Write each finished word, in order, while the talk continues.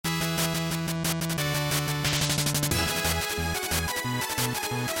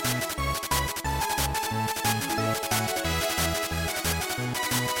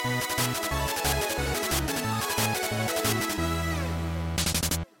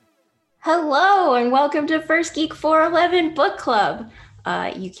Hello and welcome to First Geek 411 Book Club.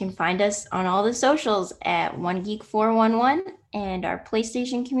 You can find us on all the socials at One Geek 411 and our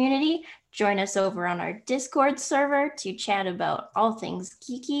PlayStation community. Join us over on our Discord server to chat about all things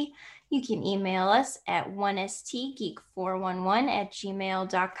geeky. You can email us at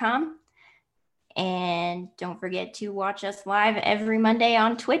 1stgeek411@gmail.com. And don't forget to watch us live every Monday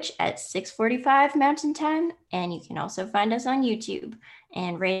on Twitch at 6:45 Mountain Time. And you can also find us on YouTube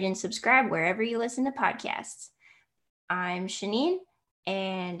and rate and subscribe wherever you listen to podcasts. I'm Shanine,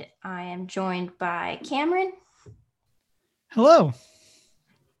 and I am joined by Cameron. Hello.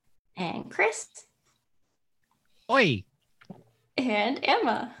 And Chris. Oi. And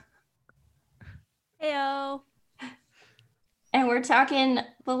Emma. Heyo. And we're talking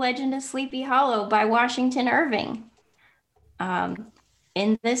The Legend of Sleepy Hollow by Washington Irving.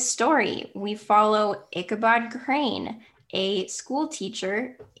 In this story, we follow Ichabod Crane, a school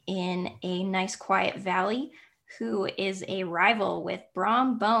teacher in a nice quiet valley who is a rival with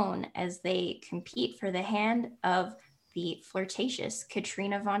Brom Bone as they compete for the hand of the flirtatious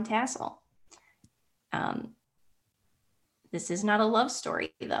Katrina von Tassel. This is not a love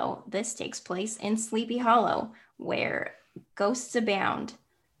story, though. This takes place in Sleepy Hollow, where ghosts abound.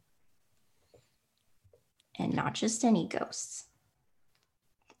 And not just any ghosts.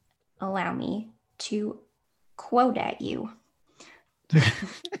 Allow me to quote at you.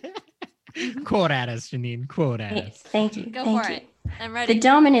 Quote at us, Janine. Quote at us. Thank you. Go Thank for you. it. I'm ready. The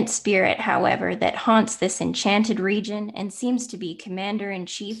dominant spirit, however, that haunts this enchanted region and seems to be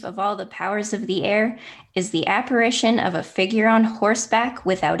commander-in-chief of all the powers of the air is the apparition of a figure on horseback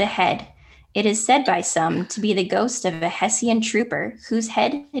without a head. It is said by some to be the ghost of a Hessian trooper whose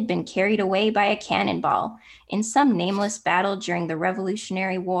head had been carried away by a cannonball in some nameless battle during the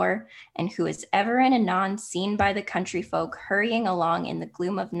Revolutionary War, and who is ever and anon seen by the country folk hurrying along in the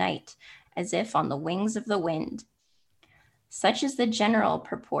gloom of night, as if on the wings of the wind. Such is the general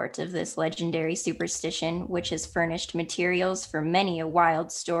purport of this legendary superstition, which has furnished materials for many a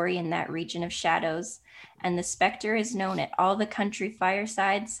wild story in that region of shadows, and the specter is known at all the country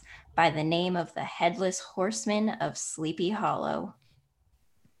firesides by the name of the Headless Horseman of Sleepy Hollow.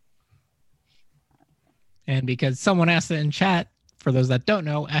 And because someone asked it in chat, for those that don't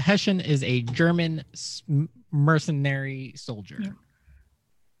know, a Hessian is a German mercenary soldier. Yeah.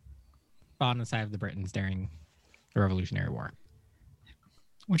 Fought on the side of the Britons during the Revolutionary War.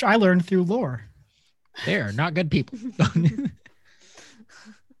 Which I learned through lore. They are not good people.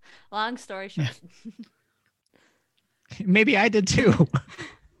 Long story short. Yeah. Maybe I did too.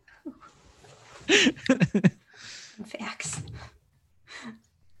 Facts.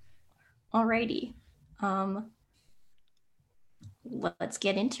 Alrighty. Let's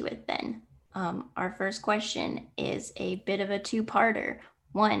get into it then. Our first question is a bit of a two-parter.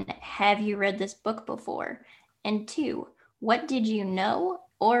 1, have you read this book before? And 2, what did you know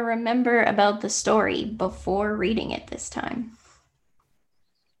or remember about the story before reading it this time?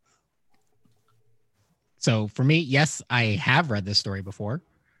 So for me, yes, I have read this story before,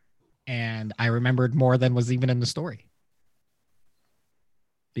 and I remembered more than was even in the story.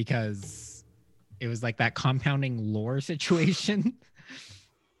 Because it was like that compounding lore situation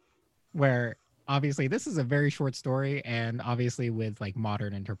where obviously this is a very short story, and obviously with like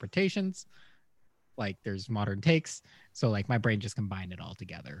modern interpretations, like there's modern takes. So like my brain just combined it all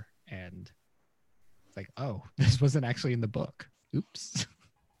together, and it's like, oh, this wasn't actually in the book. Oops.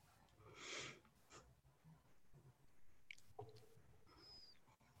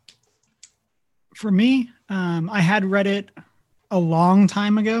 For me, I had read it a long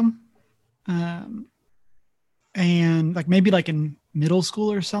time ago. And like maybe like in middle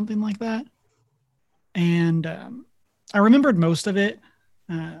school or something like that. And I remembered most of it.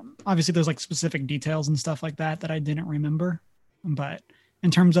 Obviously, there's like specific details and stuff like that I didn't remember. But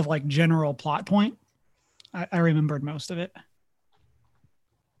in terms of like general plot point, I remembered most of it.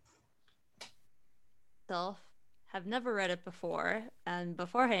 Self have never read it before, and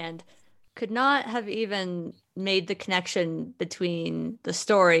beforehand could not have even made the connection between the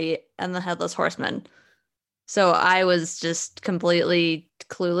story and the Headless Horseman. So I was just completely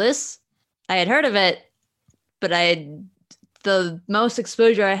clueless. I had heard of it, but the most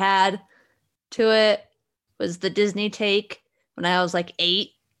exposure I had to it was the Disney take when I was like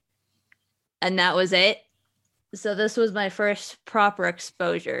 8, and that was it. So this was my first proper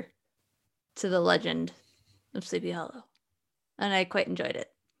exposure to the Legend of Sleepy Hollow, and I quite enjoyed it.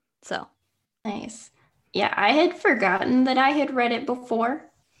 So nice. Yeah, I had forgotten that I had read it before,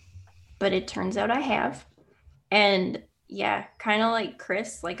 but it turns out I have. And yeah, kind of like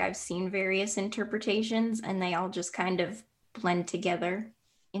Chris, like I've seen various interpretations and they all just kind of blend together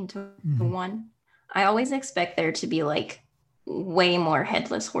into Mhm. one. I always expect there to be like way more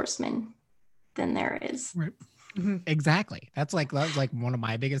headless horsemen than there is. Right. Exactly. That was like one of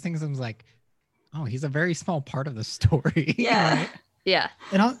my biggest things. I was like, oh, he's a very small part of the story. Yeah. Right. Yeah.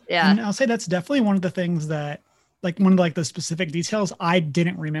 And I'll say that's definitely one of the things that, like, one of like the specific details I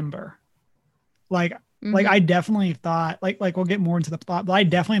didn't remember. Like Mhm. I definitely thought, like we'll get more into the plot, but I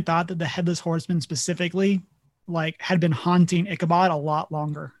definitely thought that the headless horseman specifically like had been haunting Ichabod a lot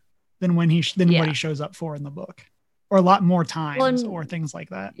longer than when what Yeah. he shows up for in the book, or a lot more times, and- or things like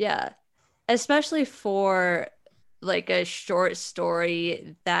that. Yeah. Especially for like a short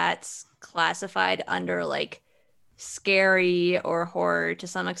story that's classified under like scary or horror to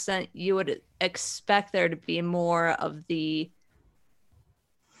some extent, you would expect there to be more of the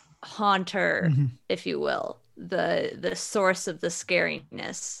haunter, Mhm. if you will, the source of the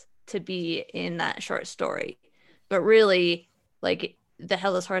scariness to be in that short story. But really, like the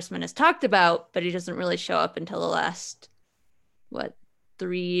Headless Horseman is talked about, but he doesn't really show up until the last, what,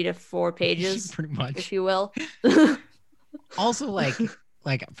 3 to 4 pages, Pretty much. if you will. Also, like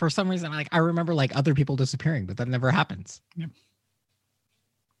for some reason, like I remember like other people disappearing, but that never happens. Yep.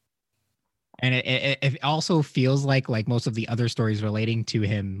 And it also feels like most of the other stories relating to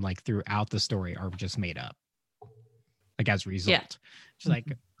him, like throughout the story, are just made up. Like as a result, Yeah. it's like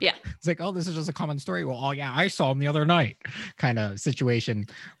Yeah. it's like, oh, this is just a common story. Well, oh yeah, I saw him the other night, kind of situation.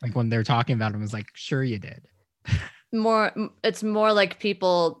 Like when they're talking about him, it's like, sure you did. It's more like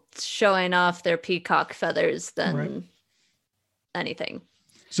people showing off their peacock feathers than Right. anything.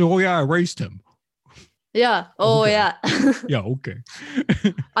 So, oh yeah, I raced him. Yeah. Oh Okay. yeah. Yeah, okay.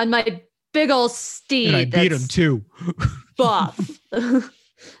 On my big old steed. And I beat him that's too. buff.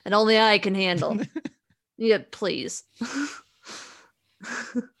 And only I can handle. Yeah, please.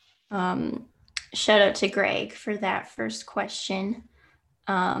 Shout out to Greg for that first question.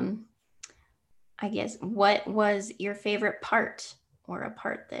 I guess, what was your favorite part, or a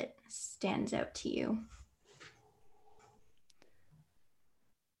part that stands out to you?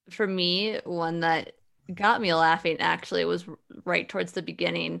 For me, one that got me laughing actually was right towards the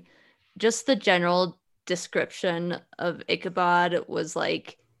beginning. Just the general description of Ichabod was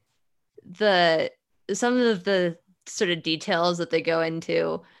like some of the sort of details that they go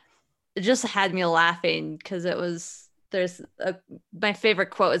into, it just had me laughing because my favorite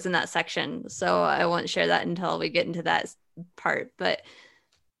quote is in that section, so I won't share that until we get into that part. But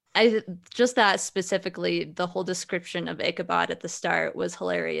I just that specifically, the whole description of Ichabod at the start was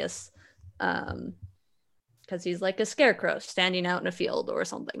hilarious, because he's like a scarecrow standing out in a field or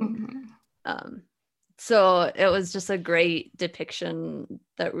something. Mm-hmm. So it was just a great depiction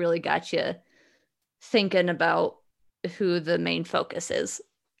that really got you thinking about who the main focus is.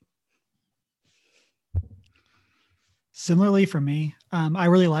 Similarly for me, I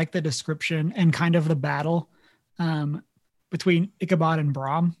really like the description and kind of the battle between Ichabod and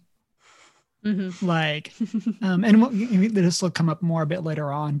Brahm. Mm-hmm. Like, and this will come up more a bit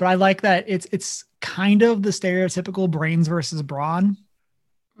later on, but I like that it's kind of the stereotypical brains versus brawn,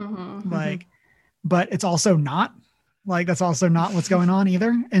 Mm-hmm. like, but it's also not. Like, that's also not what's going on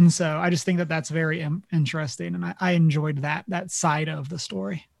either. And so I just think that that's very interesting, and I enjoyed that side of the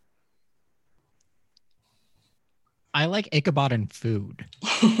story. I like Ichabod and food.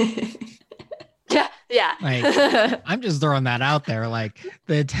 Yeah. Like, I'm just throwing that out there. Like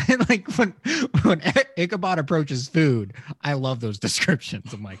like when Ichabod approaches food, I love those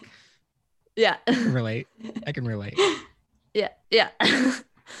descriptions. I'm like, Yeah. I can relate. I can relate. Yeah.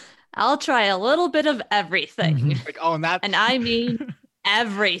 I'll try a little bit of everything. Mhm. Like, oh, and I mean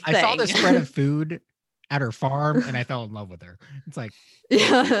everything. I saw the spread of food at her farm, and I fell in love with her. It's like,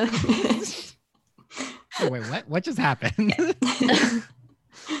 Yeah. oh, wait, what? What just happened?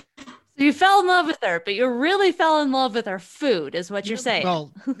 So you fell in love with her, but you really fell in love with her food, is what you're saying.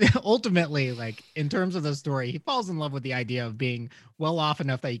 Well, ultimately, like in terms of the story, he falls in love with the idea of being well off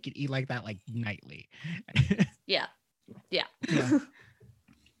enough that he could eat like that, like nightly. Yeah. Yeah.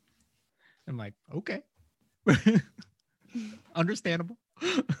 I'm like, okay, understandable.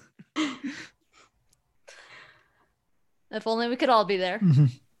 If only we could all be there. Mhm.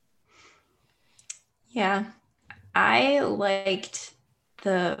 Yeah, I liked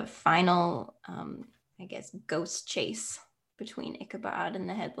the final, I guess, ghost chase between Ichabod and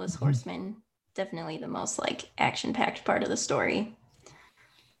the Headless Horseman. Definitely the most like action-packed part of the story.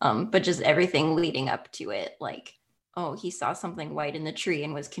 But just everything leading up to it, like, oh, he saw something white in the tree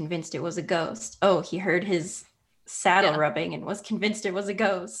and was convinced it was a ghost. Oh, he heard his saddle rubbing and was convinced it was a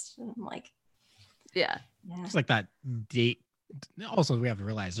ghost. And I'm like, Yeah. yeah. It's like that Also, we have to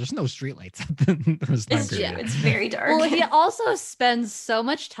realize there's no streetlights at this time It's true. period. It's very dark. Well, he also spends so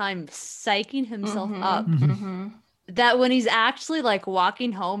much time psyching himself Mhm, up mhm. that when he's actually like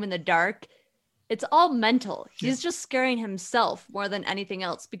walking home in the dark, it's all mental. He's just scaring himself more than anything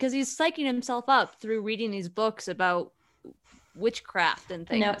else because he's psyching himself up through reading these books about witchcraft and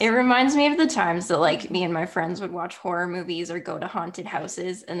things. No, it reminds me of the times that like me and my friends would watch horror movies or go to haunted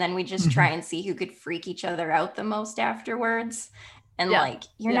houses, and then we just try and see who could freak each other out the most afterwards. And Yeah. like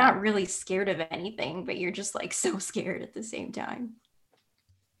you're Yeah. not really scared of anything, but you're just like so scared at the same time.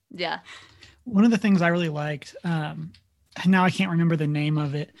 Yeah. One of the things I really liked, now I can't remember the name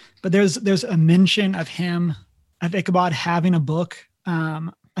of it, but there's a mention of Ichabod having a book,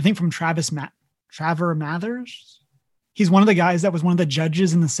 I think from Trevor Mathers. He's one of the guys that was one of the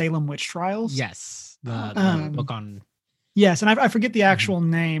judges in the Salem witch trials. Yes, the book on. Yes, and I forget the actual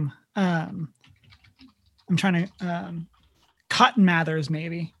name. I'm trying to Cotton Mathers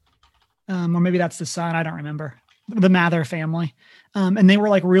maybe, or maybe that's the son. I don't remember. The Mather family, and they were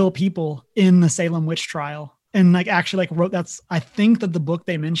like real people in the Salem witch trial, and like actually like wrote. I think that the book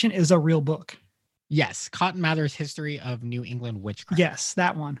they mention is a real book. Yes, Cotton Mather's History of New England Witchcraft. Yes,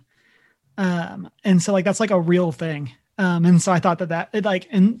 that one. And so like that's like a real thing. And so I thought that it like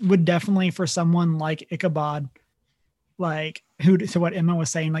and would definitely for someone like Ichabod, like so what Emma was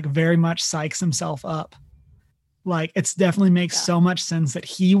saying, like very much psychs himself up. Like it's definitely makes so much sense that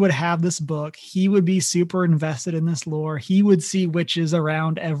he would have this book. He would be super invested in this lore. He would see witches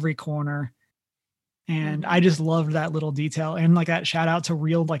around every corner. And I just loved that little detail. And like that shout out to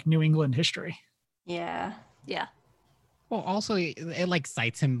real like New England history. Yeah. Yeah. Well, also it like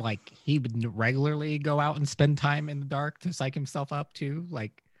cites him like he would regularly go out and spend time in the dark to psych himself up too,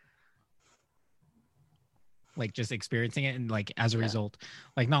 like just experiencing it, and like as a result,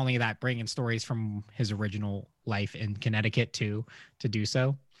 like not only that, bringing stories from his original life in Connecticut to do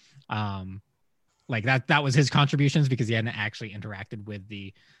so, like that was his contributions because he hadn't actually interacted with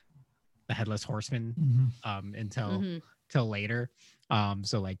the Headless Horseman until later.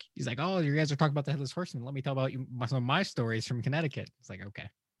 So like he's like, oh, you guys are talking about the Headless Horseman. Let me tell about you some of my stories from Connecticut. It's like, okay.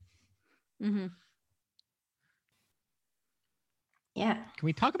 Yeah. Can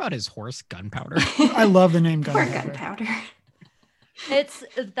we talk about his horse, Gunpowder? I love the name Poor Gunpowder.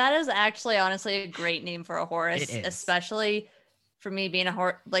 Gunpowder. That is actually honestly a great name for a horse, It is. especially for me being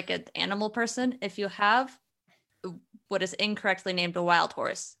like an animal person. If you have what is incorrectly named a wild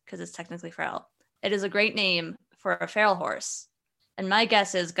horse, because it's technically feral, it is a great name for a feral horse. And my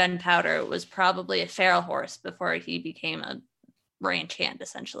guess is Gunpowder was probably a feral horse before he became a ranch hand,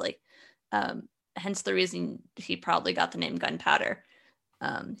 essentially. Hence the reason he probably got the name Gunpowder,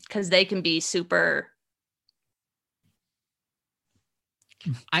 because they can be super.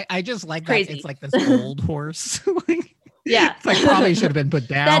 I just like crazy. that it's like this old horse. Like, Yeah, it's like probably should have been put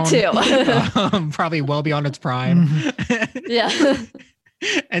down. That too. Probably well beyond its prime. Yeah.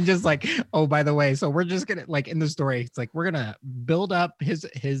 And just like, oh, by the way, so we're just gonna like in the story, it's like we're gonna build up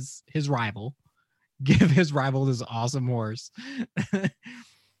his rival, give his rival this awesome horse,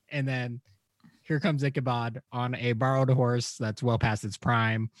 and then here comes Ichabod on a borrowed horse that's well past its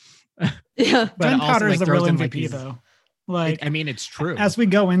prime. Yeah. But Gunpowder is like, the real throws in, MVP like, these- though. Like I mean, it's true. as we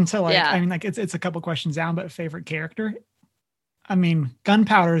go into like, Yeah. I mean, like it's a couple questions down, but favorite character. I mean,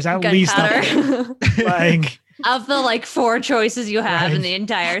 Gunpowder is at least up there. Gunpowder. Like Of the like 4 choices you have in Right. the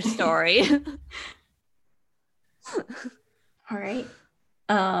entire story. All right.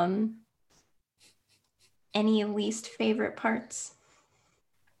 Any least favorite parts?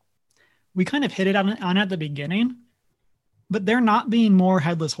 we kind of hit it on at the beginning, but there not being more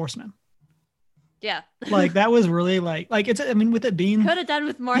Headless Horsemen. Yeah. Like that was really like it's. I mean, with it being Could have done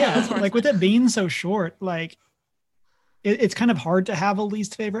with more. yeah, Headless like with Horsemen. it being so short, like it's kind of hard to have a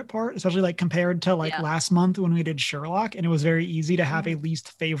least favorite part, especially like compared to like Yeah. last month when we did Sherlock, and it was very easy to have a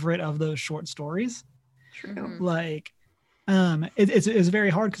least favorite of those short stories. True. Mhm. Like, it's very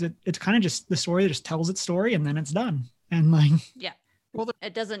hard because it's kind of just the story that just tells its story and then it's done. And like,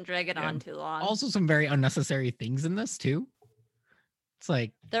 It doesn't drag it on too long. Also, some very unnecessary things in this too. It's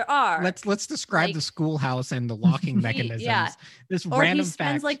like there are. let's describe Like- the schoolhouse and the locking mechanisms. yeah. This Or random he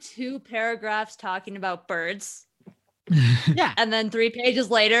spends fact. like 2 paragraphs talking about birds. Yeah. And then 3 pages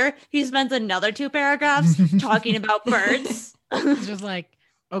later, he spends another 2 paragraphs talking about birds. It's just like,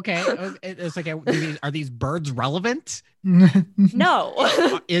 okay, it's like, are these birds relevant? No.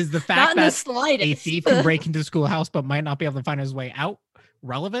 Is the Not fact in the that slightest. a thief can break into the schoolhouse but might not be able to find his way out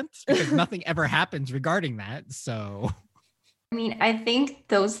relevant? Because nothing ever happens regarding that. So I mean, I think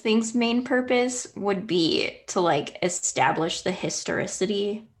those things' main purpose would be to like establish the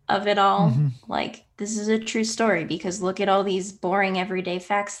historicity of it all. Mhm. Like, this is a true story because look at all these boring everyday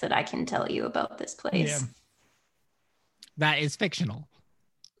facts that I can tell you about this place. Yeah. That is fictional.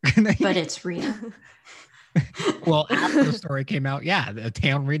 But it's real. Well, after the story came out, yeah, the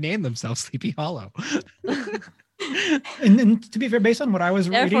town renamed themselves Sleepy Hollow. And to be fair, based on what I was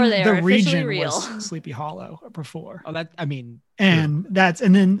Therefore, reading, they the are officially region real. was Sleepy Hollow before. Oh, that I mean, And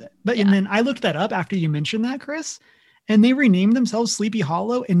then Yeah. I looked that up after you mentioned that, Chris, and they renamed themselves Sleepy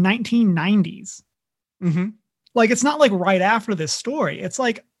Hollow in 1990s. mm-hmm. Like, it's not like right after this story. It's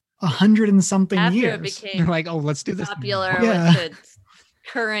like 100 and something After years. it They're became like, oh, let's do this. popular Yeah. with the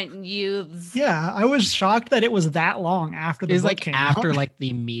current youths. Yeah, I was shocked that it was that long after the It's book like came after out. like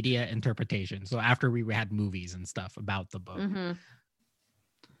the media interpretation. So after we had movies and stuff about the book. Mm-hmm.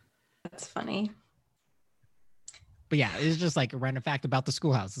 That's funny. But yeah, it's just like a random fact about the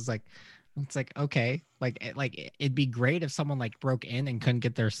schoolhouse. It's like okay, it'd be great if someone like broke in and couldn't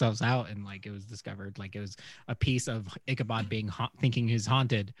get themselves out, and like it was discovered like it was a piece of Ichabod being thinking he's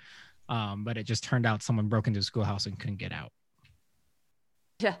haunted, but it just turned out someone broke into the schoolhouse and couldn't get out.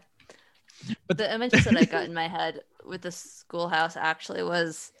 Yeah. But- The images that I got in my head with the schoolhouse actually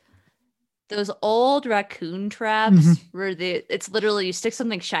was those old raccoon traps Mhm. where it's literally you stick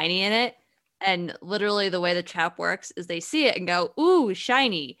something shiny in it, and literally the way the trap works is they see it and go, ooh,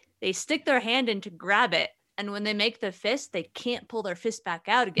 shiny. They stick their hand in to grab it, and when they make the fist, they can't pull their fist back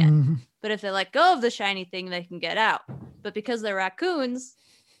out again. Mhm. But if they let go of the shiny thing, they can get out. But because they're raccoons,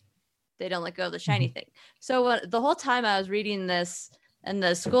 they don't let go of the shiny thing. So the whole time I was reading this and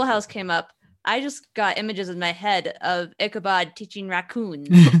the schoolhouse came up, I just got images in my head of Ichabod teaching raccoons,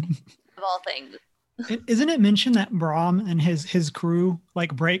 of all things. Isn't it mentioned that Brahm and his crew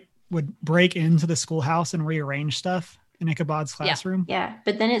like would break into the schoolhouse and rearrange stuff in Ichabod's classroom? Yeah,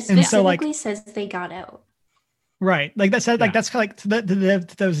 but then it And so, like- specifically says they got out. Right. Like that said, like Yeah. that's kind of like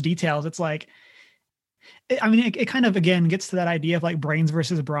to those details. It's like, it kind of again gets to that idea of like brains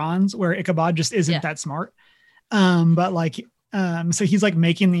versus bronze, where Ichabod just isn't Yeah. that smart. But like, so he's like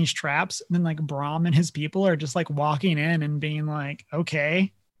making these traps, and then like Brahm and his people are just like walking in and being like,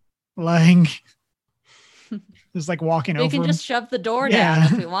 okay, like just like walking We over. can him. just shove the door Yeah.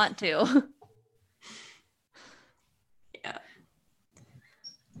 down if we want to.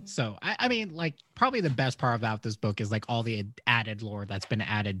 So I mean, like probably the best part about this book is like all the added lore that's been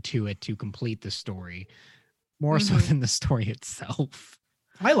added to it to complete the story, more so Mhm. than the story itself.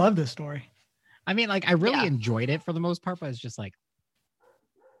 I love this story. I mean, like I really Yeah. enjoyed it for the most part, but it's just like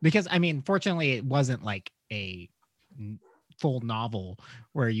because I mean, fortunately, it wasn't like a full novel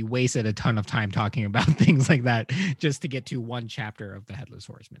where you wasted a ton of time talking about things like that just to get to one chapter of the Headless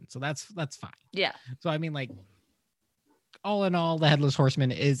Horseman. So that's fine. Yeah. So I mean, like all in all, the Headless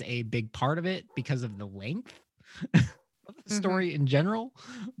Horseman is a big part of it because of the length of the story in general.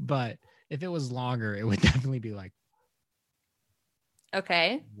 But if it was longer, it would definitely be like,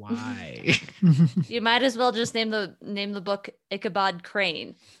 Okay. why? You might as well just name the book Ichabod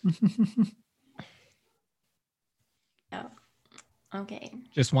Crane. Okay.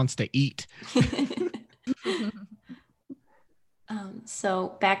 Just wants to eat.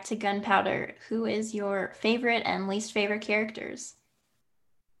 So back to Gunpowder. Who is your favorite and least favorite characters?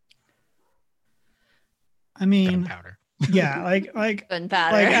 I mean, Gunpowder. yeah, like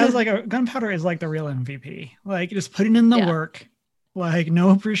Gunpowder. as like a Gunpowder is like the real MVP. Like just putting in the Yeah. work, like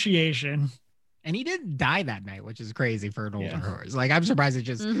no appreciation. And he didn't die that night, which is crazy for an older Yeah. horse. Like I'm surprised it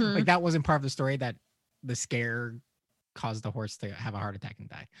just Mhm. like that wasn't part of the story that the scare caused the horse to have a heart attack and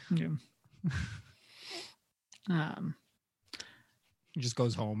die. Yeah. He just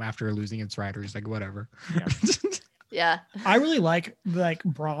goes home after losing its rider. He's like, whatever. Yeah. Yeah. I really like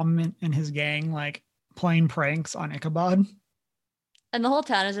Brahm and his gang like playing pranks on Ichabod. And the whole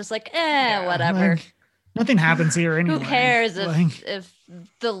town is just like, Yeah, whatever. like, nothing happens here anyway. Who cares if Like, if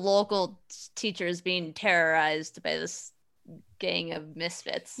the local teacher is being terrorized by this gang of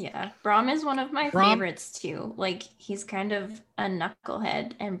misfits? Yeah, Brahm is one of my Brahm- favorites too. Like he's kind of a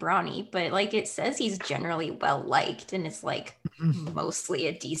knucklehead and brawny, but like it says he's generally well liked and is like mostly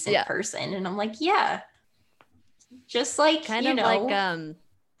a decent Yeah. person. And I'm like, yeah. Just like Kind you of know, like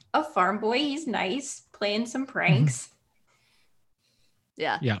a farm boy, he's nice, playing some pranks.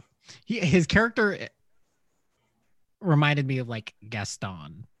 yeah. His character reminded me of like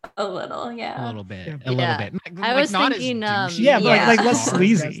Gaston A little, yeah. a little bit. Yeah. A little Yeah. bit. I was not as thinking, douchey yeah, but Yeah. like as less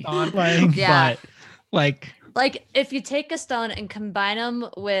sleazy. Gaston, Like, Yeah. But like Like if you take a stone and combine them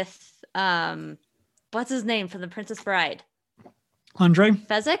with what's his name from the Princess Bride? Andre.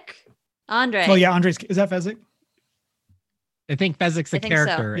 Fezzik? Andre. Oh yeah, Andre's is that Fezzik? I think Fezzik's the I think so.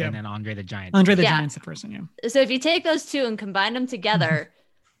 character Yeah. and then Andre the Giant. Andre the Yeah. Giant's the person. Yeah. So if you take those two and combine them together,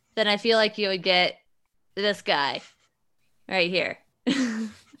 then I feel like you would get this guy right here.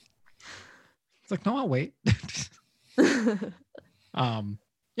 It's like, no, I'll wait.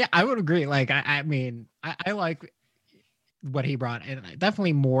 Yeah, I would agree. Like, I mean, I like what he brought, and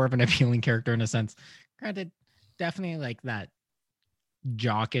definitely more of an appealing character in a sense. Granted, definitely like that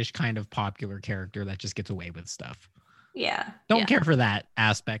jockish kind of popular character that just gets away with stuff. Yeah. Don't care for that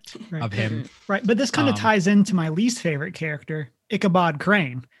aspect Right. of him. Right. But this kind of ties into my least favorite character, Ichabod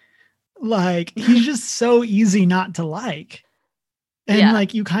Crane. Like, he's just so easy not to like. And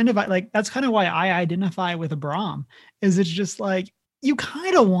like, you kind of like, that's kind of why I identify with Abram, is it's just like, you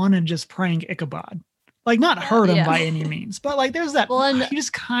kind of want to just prank Ichabod. Like, not hurt him by any means, but like, there's that, he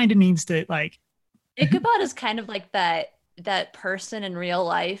just kind of needs to like. Ichabod is kind of like that person in real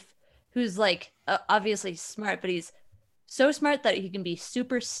life who's like obviously smart, but he's so smart that he can be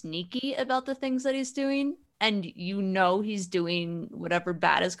super sneaky about the things that he's doing, and he's doing whatever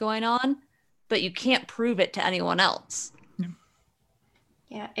bad is going on, but you can't prove it to anyone else.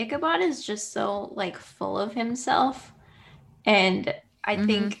 Yeah, Ichabod is just so like full of himself. And I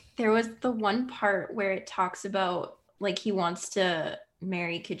think there was the one part where it talks about like he wants to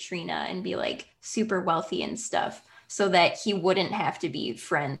marry Katrina and be like super wealthy and stuff so that he wouldn't have to be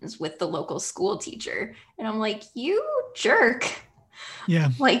friends with the local school teacher. And I'm like, you jerk. Yeah.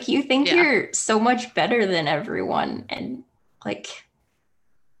 Like, you think you're so much better than everyone. And like.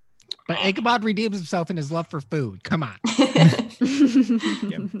 But Ichabod redeems himself in his love for food. Come on.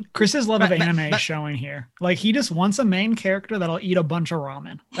 Chris's love of anime is showing here. Like, he just wants a main character that'll eat a bunch of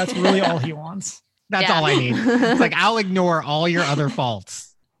ramen. That's really all he wants. That's all I need. It's like, I'll ignore all your other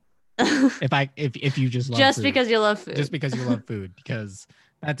faults if you just love food. Because you love food. Just because you love food, because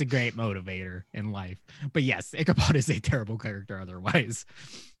that's a great motivator in life. But yes, Ichabod is a terrible character otherwise.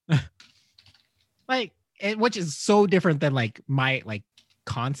 Like, which is so different than like my like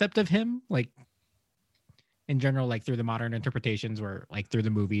concept of him, like in general, like through the modern interpretations or like through the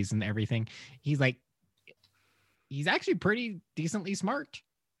movies and everything. He's actually pretty decently smart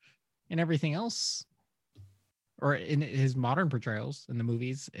and everything else, or in his modern portrayals in the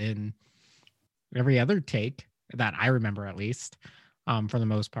movies, in every other take that I remember, at least, for the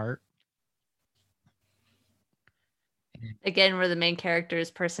most part. Again, where the main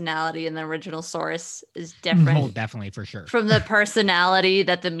character's personality in the original source is different. Oh, definitely, for sure. From the personality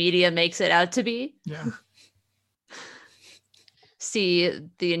that the media makes it out to be. Yeah. See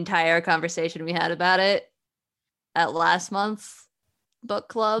the entire conversation we had about it at last month's book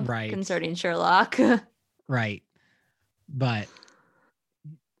club concerning Sherlock. Right. But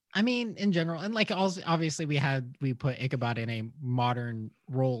I mean, in general, and like also obviously we put Ichabod in a modern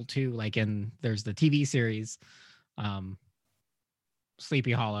role too, like there's the TV series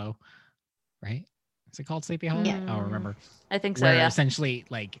Sleepy Hollow, right? Is it called Sleepy Hollow? Yeah. I don't remember. I think so, where yeah. Essentially,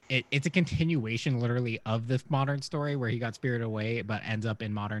 like it's a continuation literally of the modern story where he got spirited away but ends up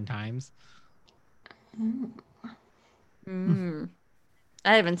in modern times.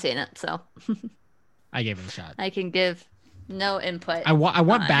 I haven't seen it, so I gave it a shot. I can give no input. I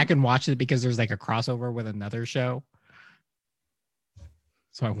went back and watched it because there's like a crossover with another show.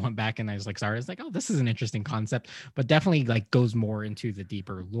 So I went back and I was like, sorry, it's like, oh, this is an interesting concept, but definitely like goes more into the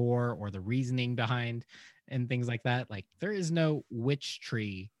deeper lore or the reasoning behind and things like that. Like, there is no witch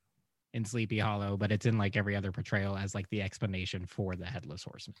tree in Sleepy Hollow, but it's in like every other portrayal as like the explanation for the Headless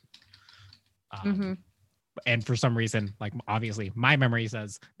Horseman. And for some reason, like obviously my memory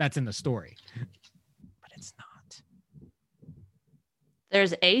says that's in the story, but it's not.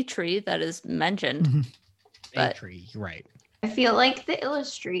 There's a tree that is mentioned. A tree, right. I feel like the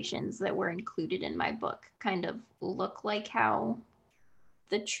illustrations that were included in my book kind of look like how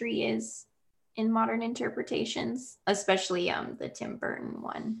the tree is in modern interpretations, especially the Tim Burton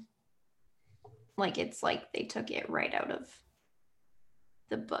one. Like, it's like they took it right out of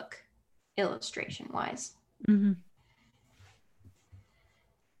the book, illustration wise. But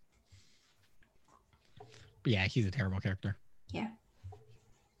yeah, he's a terrible character. Yeah.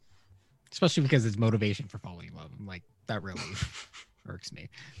 Especially because his motivation for falling in love, like, that really irks me.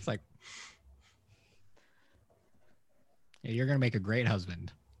 It's like, yeah, you're gonna make a great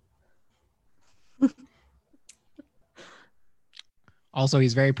husband. Also,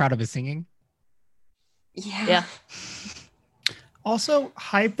 he's very proud of his singing. Yeah. Also,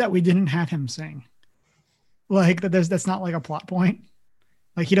 hype that we didn't have him sing. Like, that's not like a plot point.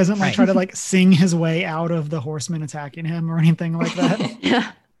 Like, he doesn't like try to like sing his way out of the horsemen attacking him or anything like that.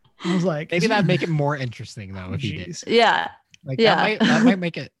 Yeah. I was like, maybe that'd make it more interesting though if he did. Yeah. Like, that might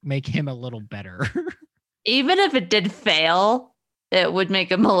make him a little better. Even if it did fail, it would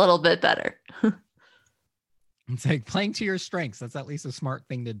make him a little bit better. It's like playing to your strengths. That's at least a smart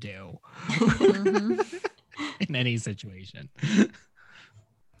thing to do in any situation.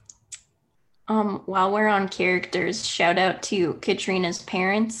 While we're on characters, shout out to Katrina's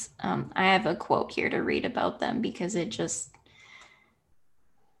parents. I have a quote here to read about them because it just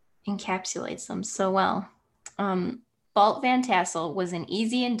encapsulates them so well. Balt Van Tassel was an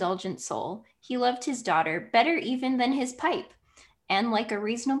easy, indulgent soul. He loved his daughter better even than his pipe, and like a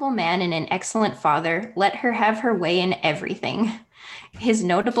reasonable man and an excellent father, let her have her way in everything. His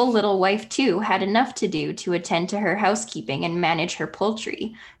notable little wife, too, had enough to do to attend to her housekeeping and manage her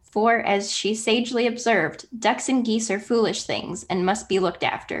poultry. For, as she sagely observed, ducks and geese are foolish things and must be looked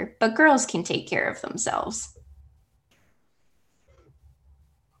after, but girls can take care of themselves.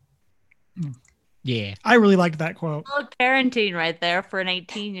 Yeah. I really liked that quote. Solid parenting right there for an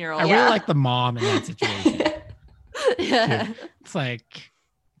 18-year-old. I really like the mom in that situation. Yeah. It's like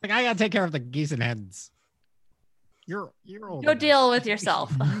I gotta take care of the geese and hens. You're old. Go enough. deal with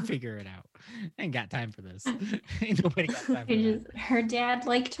yourself. You figure it out. I ain't got time for this. Ain't nobody got time for that. Her dad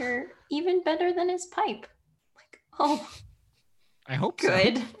liked her even better than his pipe. Like, oh, I hope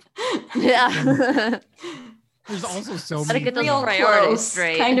good. So. Yeah. There's also so Gotta many get those Real priorities close,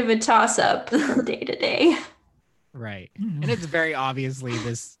 straight. kind of a toss-up from day to day. right, Mhm. and it's very obviously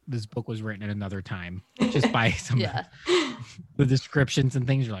this book was written at another time, just by some Yeah. the descriptions and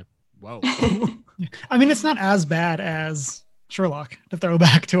things. You're like, whoa. I mean, it's not as bad as Sherlock, to throw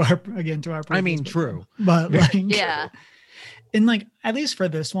back to our I mean, previous book. true. But like, Yeah. and like at least for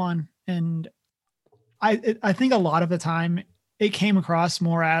this one, and I think a lot of the time it came across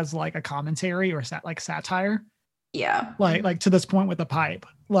more as like a commentary or like satire, Yeah. like to this point with the pipe.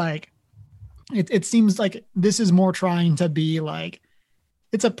 Like it seems like this is more trying to be like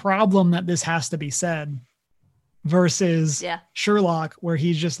it's a problem that this has to be said versus Yeah. Sherlock, where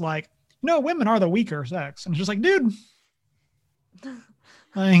he's just like, no, women are the weaker sex, and it's just like, dude,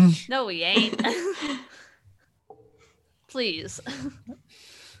 like, No, we ain't. Please.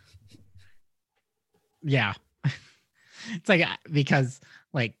 Yeah. It's like because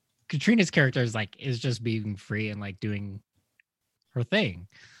like Katrina's character is just being free and like doing her thing.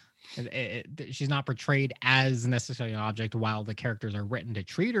 She's not portrayed as necessarily an object while the characters are written to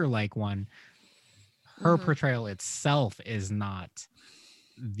treat her like one. Her Mhm. portrayal itself is not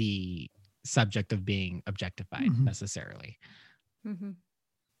the subject of being objectified Mhm. necessarily. Mhm.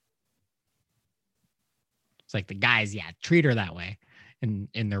 It's like the guys, treat her that way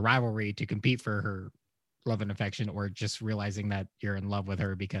in their rivalry to compete for her love and affection, or just realizing that you're in love with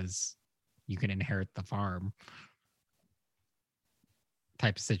her because you can inherit the farm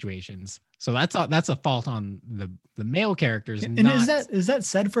type of situations. So that's a fault on the male characters. and not, is that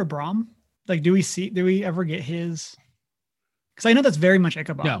said for Brom? Like, do we ever get his? Because I know that's very much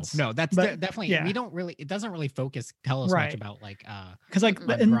Ichabod's. no, that's but, definitely yeah. we don't really. It doesn't really tell us Right. much about like because like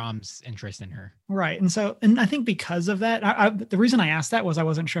Mm-mm. and- Brahm's interest in her. right, and I think because of that, the reason I asked that was I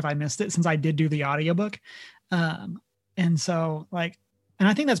wasn't sure if I missed it since I did do the audiobook, and so like, and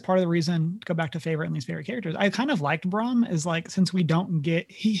I think that's part of the reason. Go back to favorite and least favorite characters. I kind of liked Brom is like since we don't get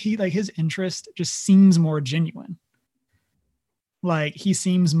he like his interest just seems more genuine. Like he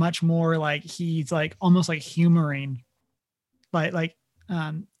seems much more like he's like almost like humoring, like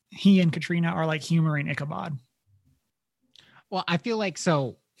he and Katrina are like humoring Ichabod. Well, I feel like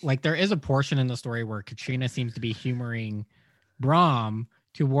there is a portion in the story where Katrina seems to be humoring Brahm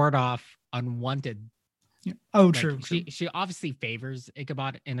to ward off unwanted. Yeah. Oh, Like, true. She obviously favors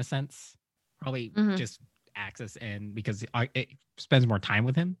Ichabod in a sense, probably Mhm. just access and because it spends more time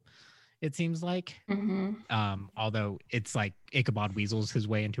with him. It seems like, Mm-hmm. although it's like Ichabod weasels his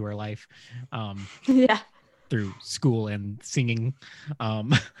way into her life, Yeah. through school and singing,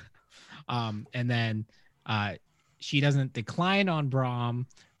 and then she doesn't decline on Brahm,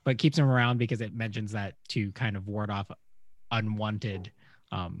 but keeps him around because it mentions that to kind of ward off unwanted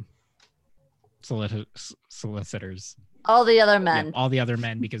solicitors. All the other Yeah, men. all the other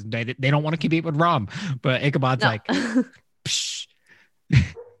men because they don't want to compete with Brahm. But Ichabod's No. like, psh.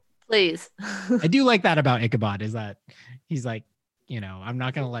 Please. I do like that about Ichabod is that he's like, I'm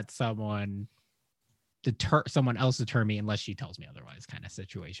not going to let someone else deter me unless she tells me otherwise kind of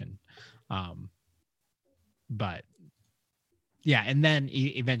situation. But yeah. And then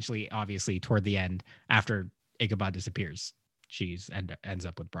eventually, obviously toward the end, after Ichabod disappears, ends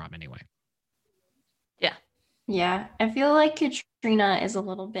up with Brahm anyway. Yeah, I feel like Katrina is a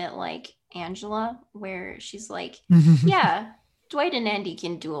little bit like Angela, where she's like, yeah, Dwight and Andy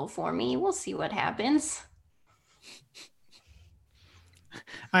can duel for me. We'll see what happens.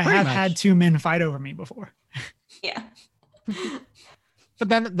 I Pretty have much. had two men fight over me before. Yeah. But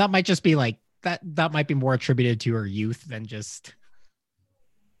then that might just be like that might be more attributed to her youth than just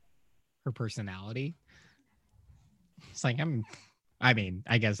her personality. It's like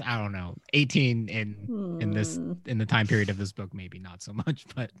I guess I don't know. 18 in the time period of this book, maybe not so much,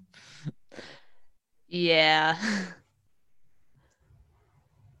 but yeah.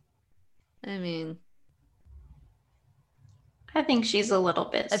 I mean, I think she's a little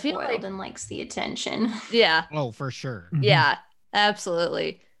bit I feel spoiled like- and likes the attention. yeah. oh, for sure. Mhm. Yeah,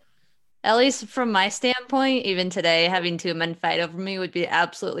 absolutely. At least from my standpoint, even today, having two men fight over me would be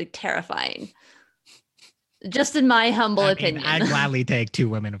absolutely terrifying. Just in my humble I mean, opinion. I'd gladly take two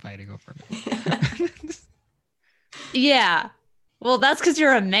women fighting over me. Yeah. Well, that's because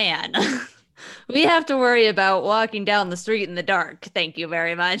you're a man. We have to worry about walking down the street in the dark. Thank you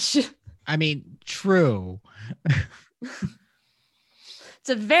very much. I mean, true. It's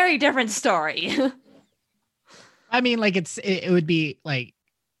a very different story. I mean, like it would be like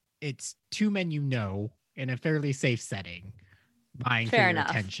it's two men in a fairly safe setting, vying for Fair your enough.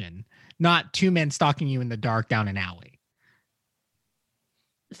 attention, not two men stalking you in the dark down an alley.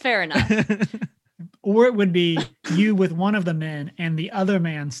 Fair enough. Or it would be you with one of the men and the other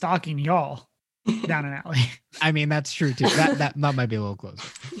man stalking y'all down an alley. I mean, that's true too. That might be a little closer.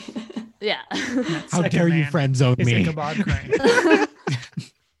 Yeah. That How second dare you man friend zone is me? Ichabod Crane.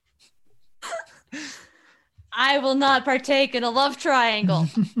 I will not partake in a love triangle.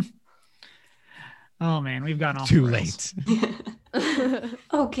 Oh man, we've gotten off Too the rails. late.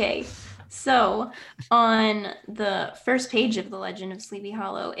 Okay, so on the first page of The Legend of Sleepy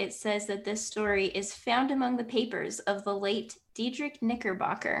Hollow, it says that this story is found among the papers of the late Diedrich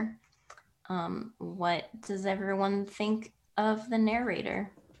Knickerbocker. What does everyone think of the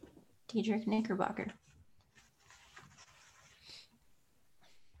narrator, Diedrich Knickerbocker?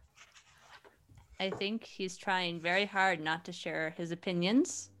 I think he's trying very hard not to share his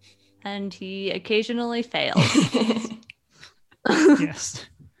opinions, and he occasionally fails. Yes.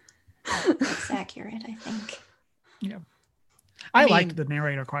 That's accurate, I think. I mean- liked the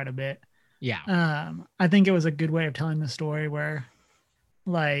narrator quite a bit. Yeah. I think it was a good way of telling the story where,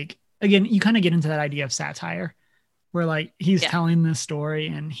 like, again, you kind of get into that idea of satire where, like, he's Yeah. telling this story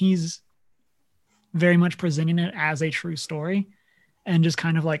and he's very much presenting it as a true story and just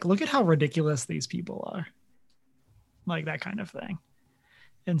kind of like, look at how ridiculous these people are. Like that kind of thing.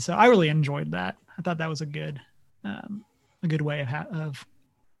 And so I really enjoyed that. I thought that was a good way of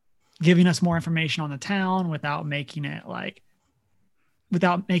giving us more information on the town without making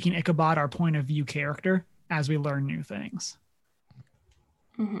Ichabod our point of view character as we learn new things.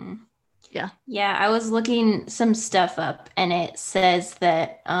 Mm-hmm. Yeah. Yeah, I was looking some stuff up, and it says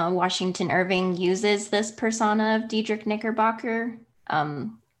that Washington Irving uses this persona of Diedrich Knickerbocker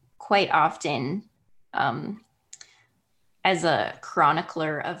quite often as a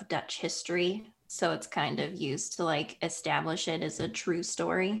chronicler of Dutch history. So it's kind of used to like establish it as a true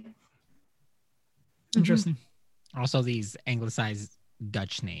story. Interesting. Also, these anglicized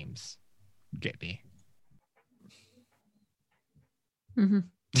Dutch names get me. Mm-hmm.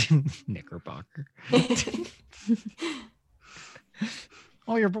 Knickerbocker.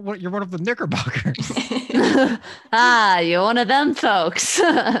 Oh, you're one of the Knickerbockers. Ah, you're one of them folks.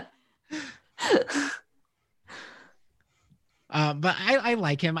 But I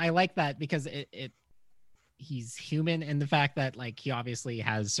like him. I like that because he's human in the fact that like he obviously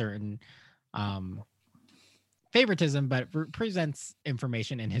has certain favoritism, but presents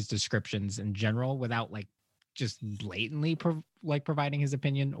information in his descriptions in general without like just blatantly providing his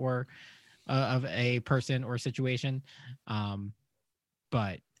opinion or of a person or situation.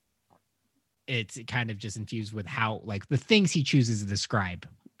 But it's kind of just infused with how like the things he chooses to describe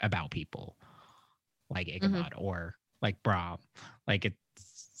about people, like Ichabod or like Brahm. Like it's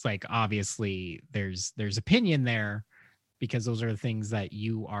like obviously there's opinion there because those are the things that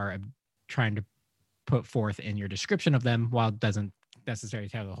you are trying to put forth in your description of them, while it doesn't necessarily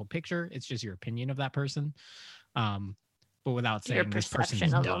tell the whole picture. It's just your opinion of that person, but without Your saying this person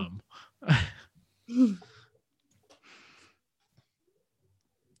is perception of them. dumb.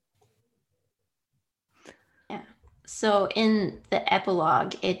 So in the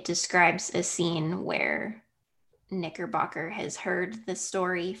epilogue, it describes a scene where Knickerbocker has heard the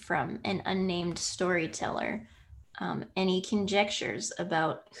story from an unnamed storyteller, and he conjectures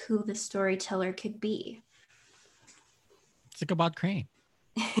about who the storyteller could be. It's Ichabod Crane.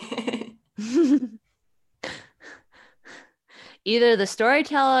 Either the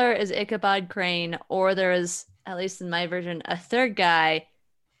storyteller is Ichabod Crane, or there is, at least in my version, a third guy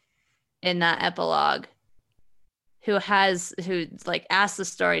in that epilogue who like asked the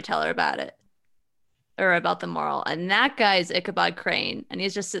storyteller about it or about the moral, and that guy is Ichabod Crane, and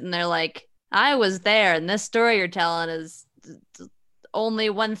he's just sitting there like, I was there, and this story you're telling is only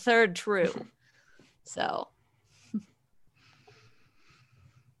 1/3 true. So,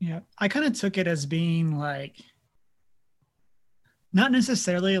 Yeah, I kind of took it as being like not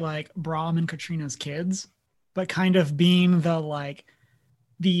necessarily like Brahm and Katrina's kids, but kind of being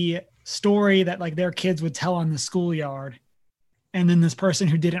the story that like their kids would tell on the schoolyard. And then this person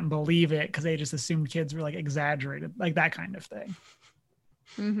who didn't believe it because they just assumed kids were like exaggerated, like that kind of thing.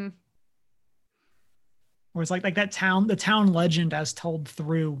 mm-hmm. Where it's like the town legend as told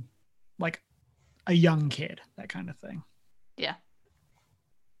through like a young kid, that kind of thing. Yeah.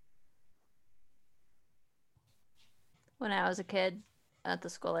 When I was a kid at the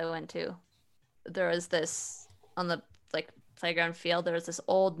school I went to, there was this on the like playground field, there was this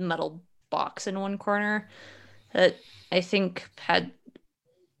old metal box in one corner that I think had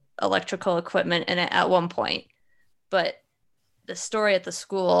electrical equipment in it at one point. But the story at the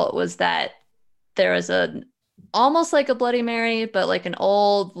school was that there was a almost like a Bloody Mary, but like an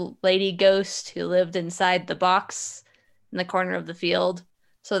old lady ghost who lived inside the box in the corner of the field.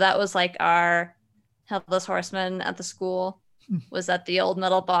 So that was like our Headless Horseman at the school, was that the old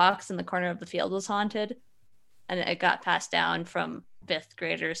metal box in the corner of the field was haunted. And it got passed down from 5th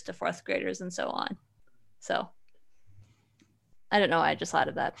graders to 4th graders and so on. So I don't know why I just thought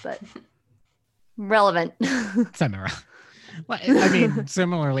of that, but relevant. Semi. Well, I mean,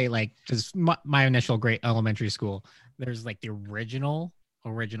 similarly, like just my initial grade elementary school, there's like the original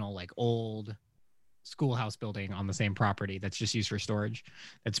like old schoolhouse building on the same property that's just used for storage.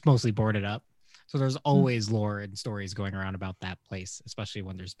 It's mostly boarded up. So there's always lore and stories going around about that place, especially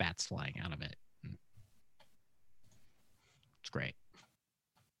when there's bats flying out of it. It's great.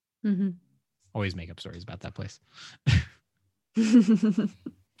 Mm-hmm. Always make up stories about that place.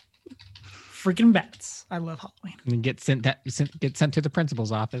 Freaking bats. I love Halloween. And get sent to the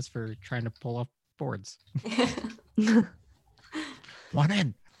principal's office for trying to pull off boards. One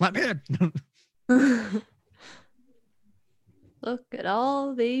in. Let me in. Look at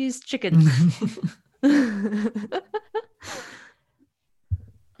all these chickens.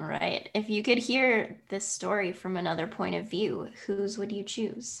 All right. If you could hear this story from another point of view, whose would you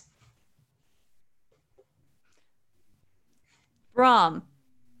choose? Brahm.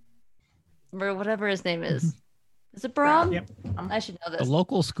 Or whatever his name is. Is it Brahm? Yep. I should know The this.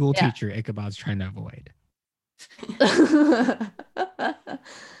 local school teacher Ichabod's trying to avoid.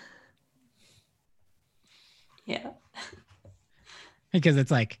 Yeah. Because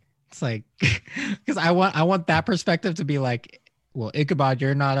it's like because I want that perspective to be like, well, Ichabod,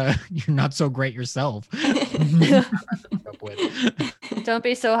 you're not so great yourself. Don't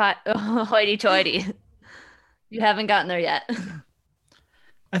be so hoity-toity. You haven't gotten there yet.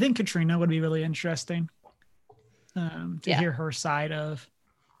 I think Katrina would be really interesting to hear her side of,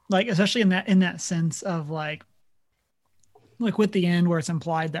 like, especially in that sense of like with the end where it's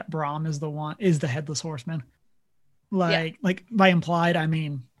implied that Brahm is the headless horseman. Like by implied, I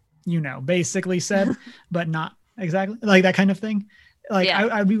mean, basically said, but not exactly like that kind of thing. Like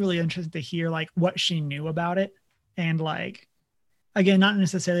I'd be really interested to hear like what she knew about it, and like again, not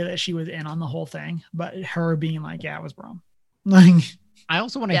necessarily that she was in on the whole thing, but her being like, yeah, it was Brahm. Like, I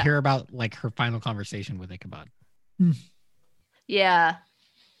also want to hear about like her final conversation with Ichabod. Yeah.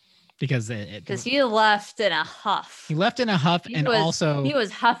 Because he left in a huff. He left in a huff, and also he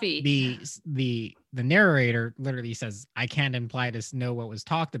was huffy. The narrator literally says, "I can't imply to know what was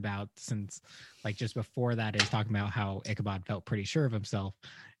talked about," since like just before that is talking about how Ichabod felt pretty sure of himself,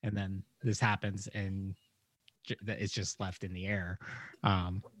 and then this happens, and it's just left in the air. I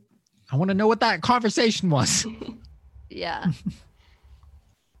want to know what that conversation was. Yeah.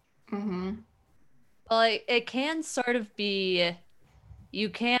 Mm-hmm. Well, it can sort of be. You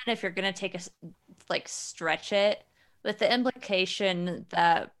can, if you're gonna stretch it, with the implication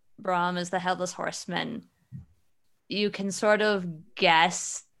that Brahm is the headless horseman. You can sort of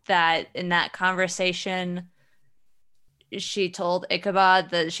guess that in that conversation, she told Ichabod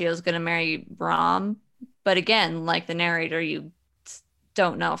that she was gonna marry Brahm, but again, like the narrator, you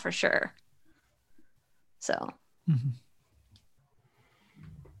don't know for sure. So.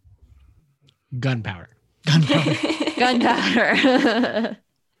 Gunpowder. Gunpowder.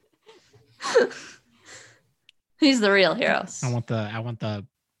 He's the real hero. I want the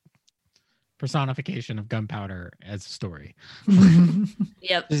personification of gunpowder as a story.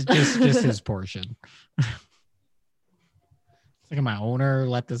 Yep. Just his portion. It's like my owner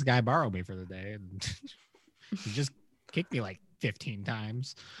let this guy borrow me for the day, and he just kicked me like 15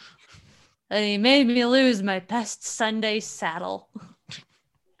 times. And he made me lose my best Sunday saddle.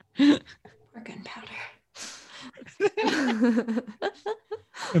 Or gunpowder.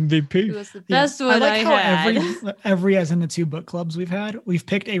 MVP. It was the best I one like I how had. every as in the 2 book clubs we've had, we've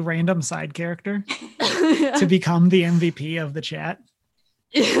picked a random side character to become the MVP of the chat.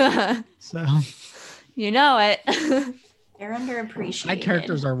 Yeah. So You know it. They're underappreciated. My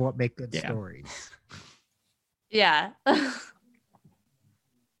characters are what make good Yeah. stories. Yeah.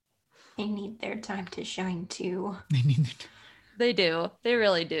 They need their time to shine too. they need to, They do. They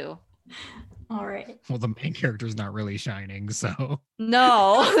really do. All right. Well, the main character's not really shining, so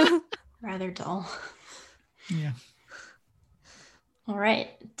No. Rather dull. yeah. All right.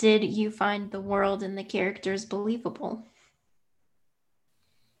 Did you find the world and the characters believable?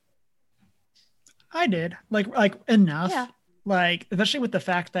 I did. Like enough. Yeah. Like especially with the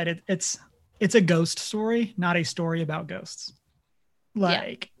fact that it's a ghost story, not a story about ghosts.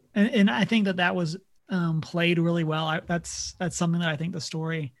 Like and I think that was played really well. That's something that I think the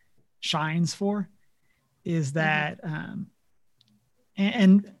story shines for, is that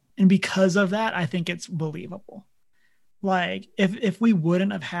and because of that, I think it's believable. Like if we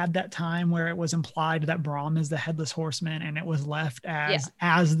wouldn't have had that time where it was implied that Brahm is the headless horseman and it was left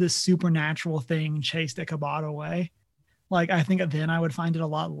as this supernatural thing chased Ichabod away, like I think then I would find it a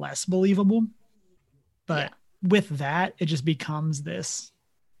lot less believable. But with that, it just becomes this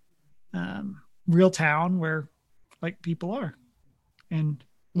real town where like people are, and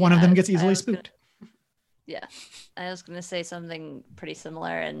one of them gets easily spooked. I was gonna say something pretty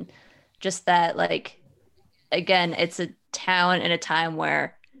similar, and just that, like, again, it's a town in a time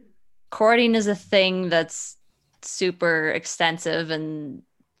where courting is a thing that's super extensive, and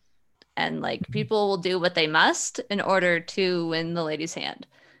like people will do what they must in order to win the lady's hand.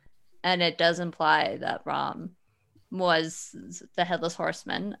 And it does imply that Ram was the headless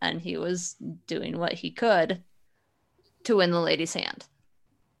horseman, and he was doing what he could to win the lady's hand.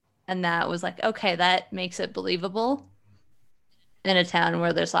 And that was like, okay, that makes it believable in a town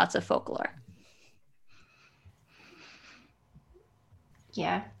where there's lots of folklore.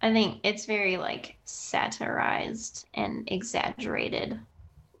 Yeah, I think it's very like satirized and exaggerated,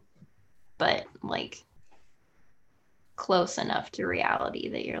 but like close enough to reality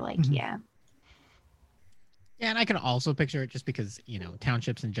that you're like, yeah. Yeah, and I can also picture it just because, you know,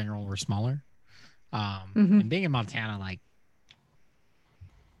 townships in general were smaller. And being in Montana,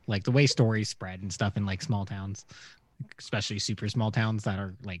 like the way stories spread and stuff in like small towns, especially super small towns that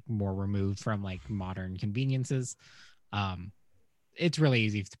are like more removed from like modern conveniences, it's really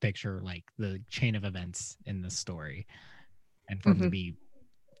easy to picture like the chain of events in the story and for them to be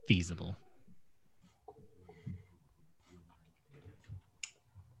feasible.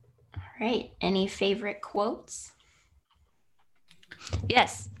 All right. Any favorite quotes?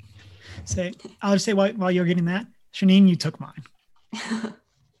 Yes. I'll just say while you're getting that, Shanine, you took mine.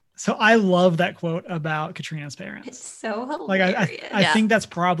 So I love that quote about Katrina's parents. It's so hilarious. Like I think that's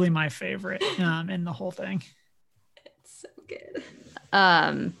probably my favorite in the whole thing. It's so good.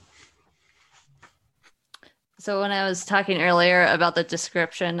 So when I was talking earlier about the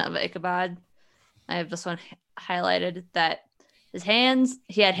description of Ichabod, I have this one highlighted, that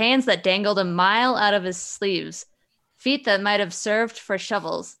he had hands that dangled a mile out of his sleeves, feet that might have served for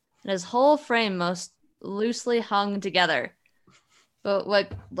shovels, and his whole frame most loosely hung together.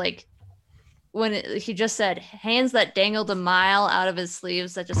 But he just said hands that dangled a mile out of his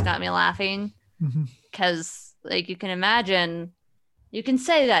sleeves, that just got me laughing, because like you can imagine, you can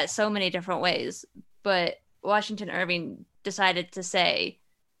say that so many different ways, but Washington Irving decided to say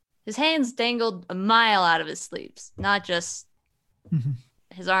his hands dangled a mile out of his sleeves, not just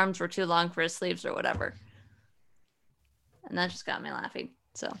his arms were too long for his sleeves or whatever. And that just got me laughing.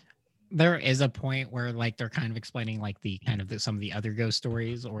 So there is a point where like they're kind of explaining like some of the other ghost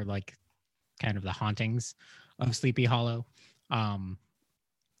stories, or like kind of the hauntings of Sleepy Hollow.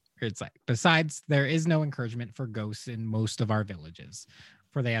 It's like, besides, there is no encouragement for ghosts in most of our villages,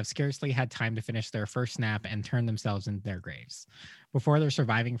 for they have scarcely had time to finish their first nap and turn themselves into their graves before their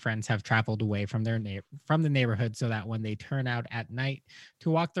surviving friends have traveled away from the neighborhood, so that when they turn out at night to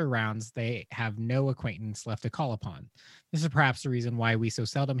walk their rounds, they have no acquaintance left to call upon. This is perhaps the reason why we so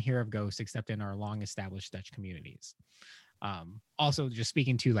seldom hear of ghosts except in our long-established Dutch communities. Also, just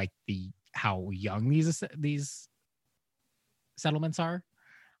speaking to like how young these settlements are,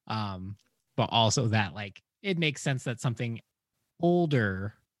 but also that like it makes sense that something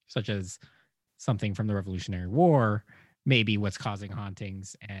older, such as something from the Revolutionary War, may be what's causing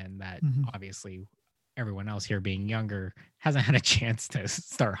hauntings, and that obviously everyone else here being younger hasn't had a chance to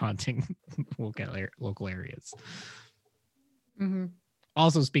start haunting local areas.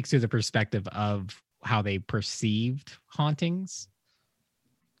 Also speaks to the perspective of how they perceived hauntings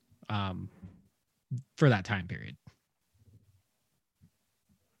for that time period.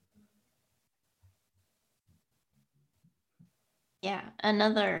 Yeah,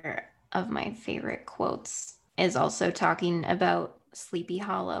 another of my favorite quotes is also talking about Sleepy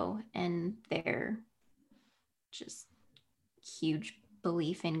Hollow and their just huge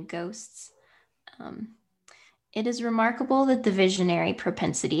belief in ghosts. Um, it is remarkable that the visionary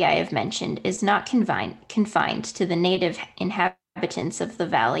propensity I have mentioned is not confined to the native inhabitants of the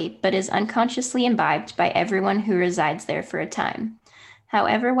valley, but is unconsciously imbibed by everyone who resides there for a time.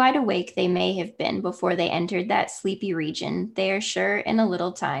 However wide awake they may have been before they entered that sleepy region, they are sure in a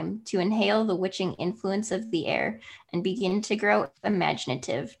little time to inhale the witching influence of the air and begin to grow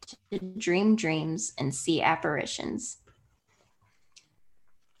imaginative, to dream dreams and see apparitions.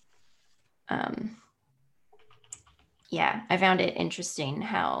 Yeah, I found it interesting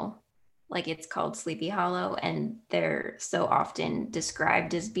how like it's called Sleepy Hollow and they're so often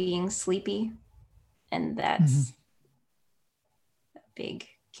described as being sleepy. And that's a big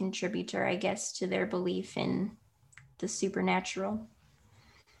contributor, I guess, to their belief in the supernatural.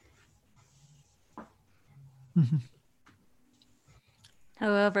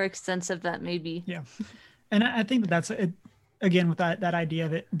 However extensive that may be. Yeah. And I think that that's it, again, with that idea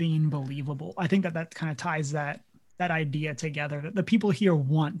of it being believable. I think that kind of ties that idea together, that the people here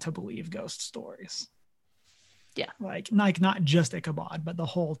want to believe ghost stories. Yeah. Like not just Ichabod, but the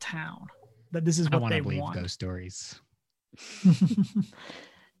whole town, that this is what they believe want. Ghost stories.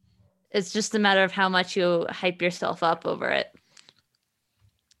 It's just a matter of how much you hype yourself up over it.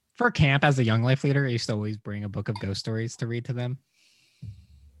 For camp, as a young life leader, I used to always bring a book of ghost stories to read to them.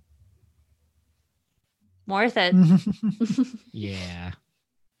 Worth it. Yeah.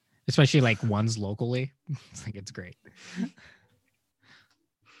 Especially like ones locally. It's like, it's great.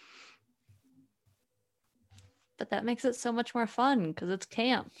 But that makes it so much more fun because it's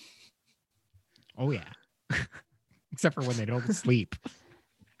camp. Oh, yeah. Except for when they don't sleep.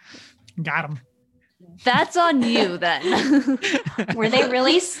 Got them. That's on you then. Were they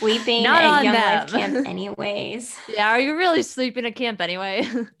really sleeping Not at on Young them. Life Camp anyways? Yeah, are you really sleeping at camp anyway?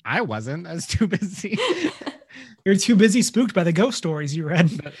 I wasn't. I was too busy. You're too busy spooked by the ghost stories you read.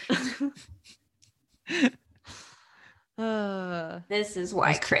 This is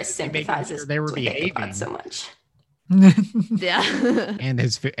why Chris sympathizes they were with Ichabod behaving so much. Yeah. and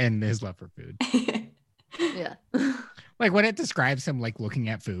his love for food. Yeah. Like when it describes him like looking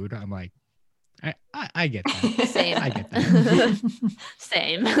at food, I'm like, I get that. Same. I get that.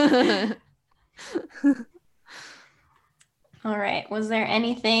 Same. All right. Was there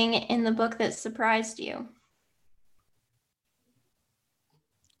anything in the book that surprised you?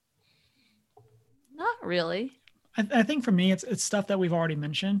 Not really. I think for me, it's stuff that we've already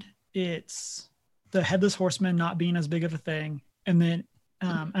mentioned. It's the headless horseman not being as big of a thing. And then,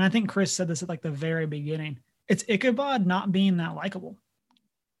 and I think Chris said this at like the very beginning, it's Ichabod not being that likable.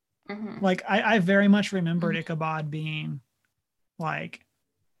 Mm-hmm. Like I very much remembered Ichabod being like,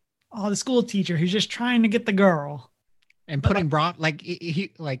 oh, the school teacher who's just trying to get the girl. And putting Brahm, like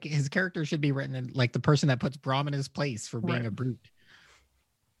he like his character should be written in like the person that puts Brahm in his place for being a brute.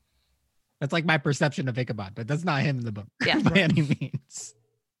 That's like my perception of Ichabod, but that's not him in the book by any means.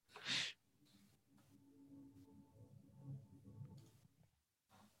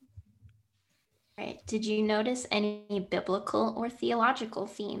 Right. Did you notice any biblical or theological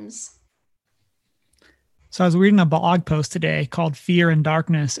themes? So I was reading a blog post today called Fear and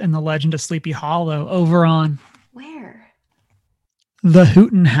Darkness and the Legend of Sleepy Hollow over on Where?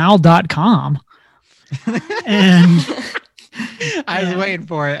 thehootenhowl.com. And I was waiting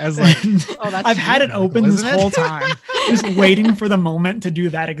for it. I was like, oh, that's I've had it open this whole time, just waiting for the moment to do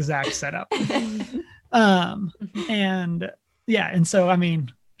that exact setup. And yeah, and so I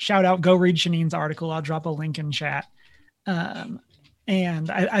mean, shout out, go read Shanine's article. I'll drop a link in chat. And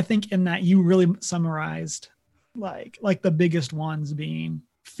I think in that you really summarized like the biggest ones being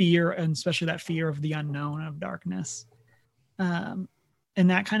fear, and especially that fear of the unknown, of darkness. And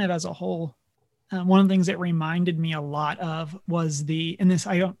that kind of as a whole, one of the things that reminded me a lot of was it's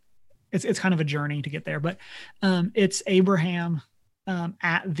kind of a journey to get there, but it's Abraham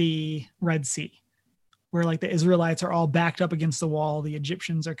at the Red Sea, where like the Israelites are all backed up against the wall. The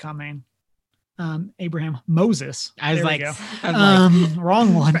Egyptians are coming. Moses. I was like,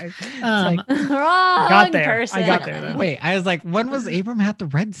 wrong one. Wrong got there. person. I got there though. Wait, I was like, when was Abraham at the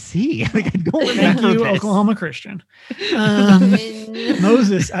Red Sea? Like, I don't remember. Thank you, this. Oklahoma Christian.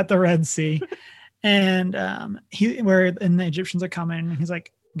 Moses at the Red Sea, and and the Egyptians are coming, and he's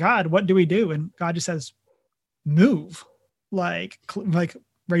like, God, what do we do? And God just says, move, like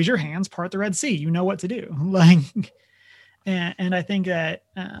raise your hands, part the Red Sea. You know what to do, like. And I think that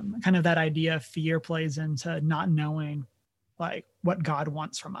kind of that idea of fear plays into not knowing like what God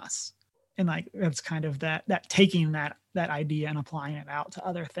wants from us. And like that's kind of that taking that idea and applying it out to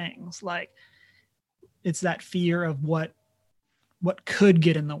other things. Like it's that fear of what could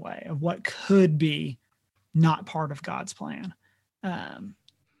get in the way, of what could be not part of God's plan.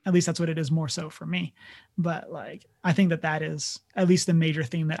 At least that's what it is more so for me. But like I think that is at least the major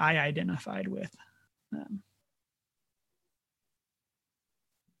theme that I identified with.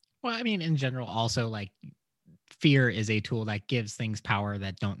 Well, I mean, in general, also like fear is a tool that gives things power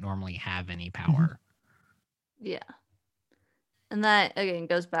that don't normally have any power. Yeah. And that again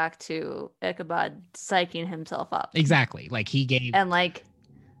goes back to Ichabod psyching himself up. Exactly. Like he gave, And like,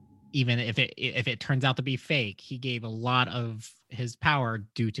 even if it turns out to be fake, he gave a lot of his power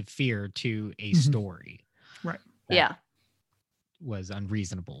due to fear to a story. Right. Yeah. Was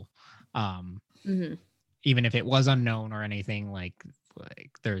unreasonable. Mm-hmm. Even if it was unknown or anything, like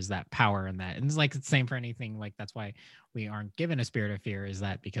there's that power in that. And it's like the same for anything. Like that's why we aren't given a spirit of fear, is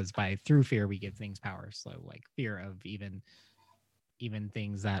that because through fear we give things power. So like fear of even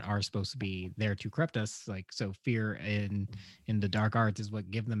things that are supposed to be there to corrupt us, like so fear in the dark arts is what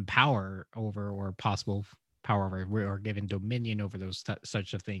give them power over, or possible power over, or given dominion over those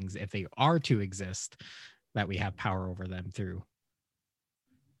such of things, if they are to exist, that we have power over them through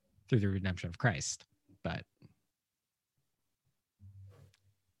the redemption of Christ. But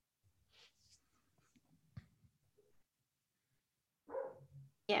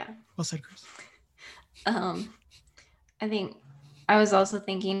Yeah. Well said, Chris. I think I was also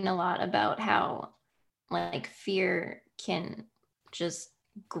thinking a lot about how like fear can just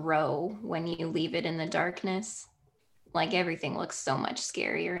grow when you leave it in the darkness. Like everything looks so much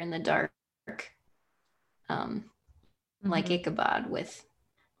scarier in the dark. Like Ichabod with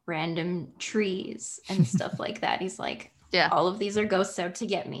random trees and stuff like that. He's like, yeah, all of these are ghosts out to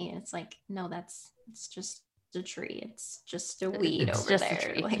get me. It's like, no, it's just a tree. It's just a weed it's over just there. a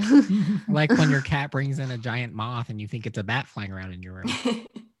tree. Like, like when your cat brings in a giant moth and you think it's a bat flying around in your room.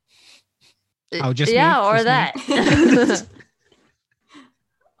 Oh, just yeah, me? or Just that. me?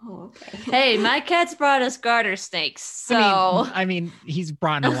 Oh, okay. Hey, my cat's brought us garter snakes. So I mean, he's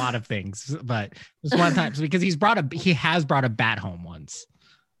brought in a lot of things, but there's one time because he has brought a bat home once.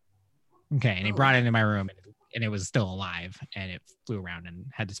 Okay, and he brought it into my room, and it was still alive, and it flew around and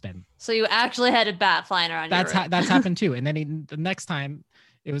had to spend. So you actually had a bat flying around. That's your room. That's happened too. And then the next time,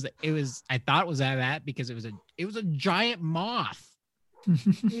 it was I thought it was a bat because it was a giant moth.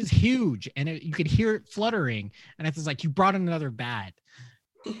 It was huge, and you could hear it fluttering, and it's like, you brought in another bat.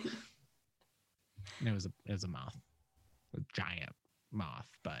 And it was a moth, a giant moth,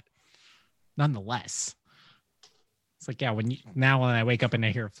 but nonetheless, it's like, yeah, when I wake up and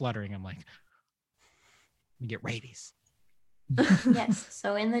I hear fluttering, I'm like, you get rabies. Yes.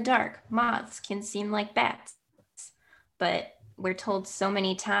 So in the dark, moths can seem like bats, but we're told so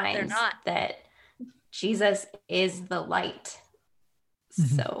many times They're not. that Jesus is the light.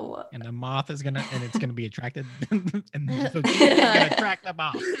 So and the moth is gonna be attracted, and so Jesus is gonna attract the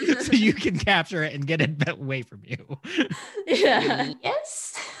moth, so you can capture it and get it away from you. Yeah.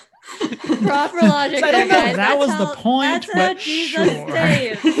 yes. Proper logic. So I don't know guys. if that was the point, That's how but Jesus sure.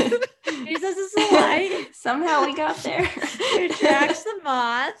 saves. Jesus is the light. Somehow we got there. He attracts the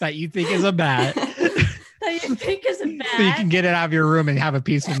moth That you think is a bat, that you think is a bat. so you can get it out of your room and have a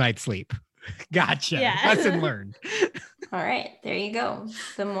peaceful night's sleep. Gotcha. Yeah. Lesson learned. All right, there you go.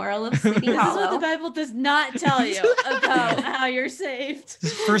 The moral of Sleepy This is what the Hollow. Bible does not tell you about how you're saved.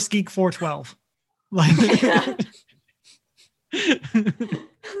 This is First Geek 412. Like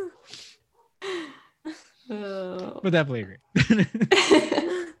Oh. Would definitely agree.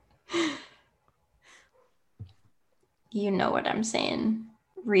 You know what I'm saying.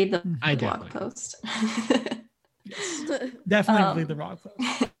 Read the I blog definitely. post. definitely read the wrong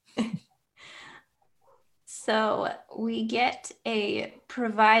post. So we get a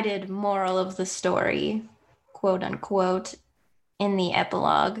provided moral of the story, quote unquote, in the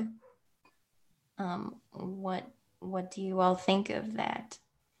epilogue. What do you all think of that?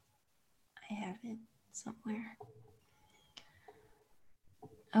 I have it somewhere.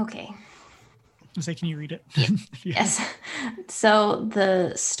 Okay. I'll say, can you read it? Yes. So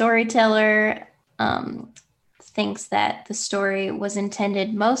the storyteller thinks that the story was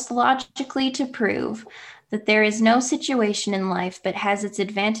intended most logically to prove that there is no situation in life but has its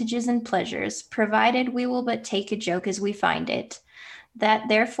advantages and pleasures, provided we will but take a joke as we find it. That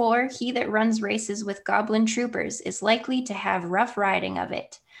therefore he that runs races with goblin troopers is likely to have rough riding of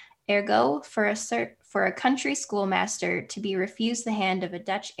it. Ergo, for a country schoolmaster to be refused the hand of a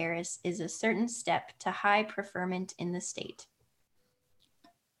Dutch heiress is a certain step to high preferment in the state.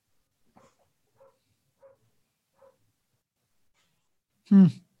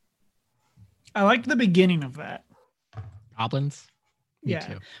 I liked the beginning of that. Goblins. Me Yeah.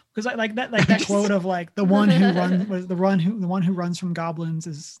 too. Because I like that quote of like the one who runs from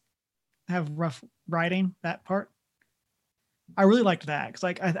goblins have rough riding. That part, I really liked that because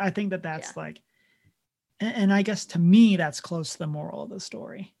like I think that's like, and I guess to me that's close to the moral of the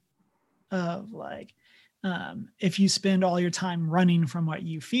story, of like, if you spend all your time running from what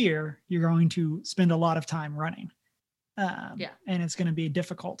you fear, you're going to spend a lot of time running, and it's going to be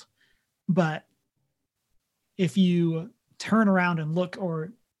difficult. But if you turn around and look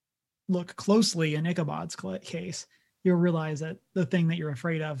closely in Ichabod's case, you'll realize that the thing that you're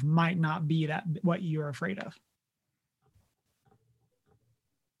afraid of might not be that what you're afraid of.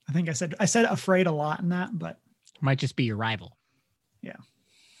 I think I said afraid a lot in that, but might just be your rival. Yeah.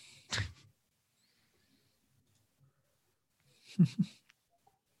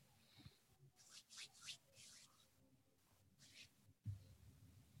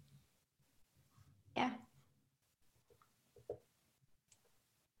 Yeah.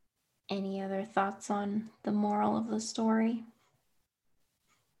 Any other thoughts on the moral of the story?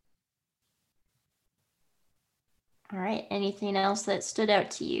 All right. Anything else that stood out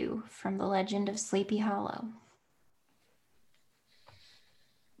to you from the legend of Sleepy Hollow?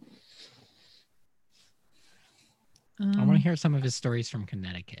 I want to hear some of his stories from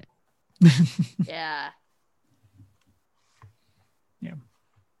Connecticut. Yeah. Yeah.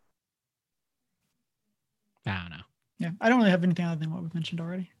 I don't know. Yeah. I don't really have anything other than what we've mentioned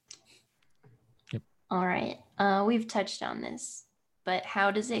already. Yep. All right. We've touched on this, but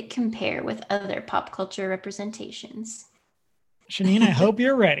how does it compare with other pop culture representations? Shanine, I hope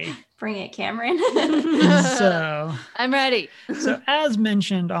you're ready. Bring it, Cameron. So I'm ready. So as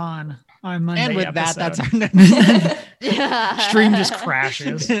mentioned on our Monday And with episode, that's our stream just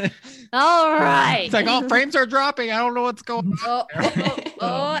crashes. All right. It's like, oh, frames are dropping. I don't know what's going on.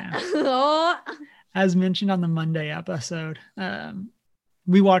 Oh. As mentioned on the Monday episode,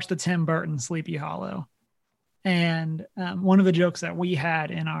 we watched the Tim Burton Sleepy Hollow. And one of the jokes that we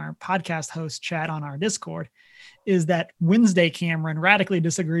had in our podcast host chat on our Discord is that Wednesday Cameron radically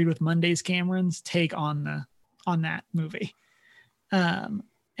disagreed with Monday's Cameron's take on that movie.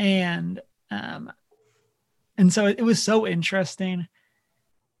 And so it was so interesting,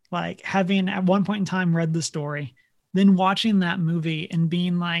 like having at one point in time read the story, then watching that movie and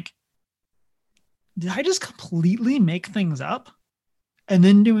being like, did I just completely make things up? And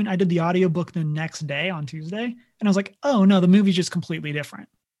then I did the audiobook the next day on Tuesday, and I was like, oh no, the movie's just completely different.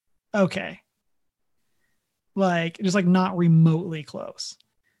 Okay. Like, just like not remotely close.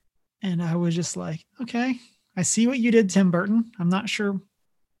 And I was just like, okay, I see what you did, Tim Burton. I'm not sure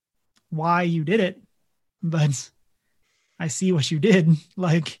why you did it, but I see what you did.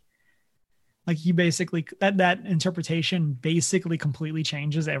 Like you basically, that interpretation basically completely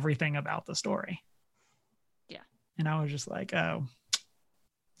changes everything about the story. Yeah. And I was just like, oh,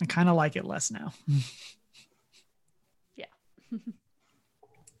 I kind of like it less now. Yeah.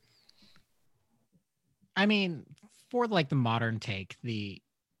 I mean, for like the modern take, the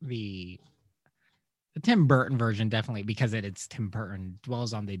Tim Burton version definitely, because it's Tim Burton,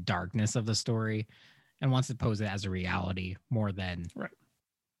 dwells on the darkness of the story and wants to pose it as a reality more than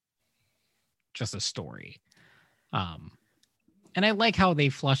just a story. And I like how they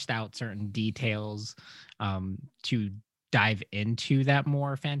flushed out certain details to dive into that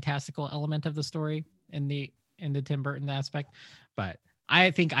more fantastical element of the story in the Tim Burton aspect. But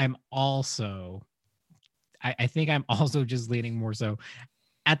I think I'm also just leaning more so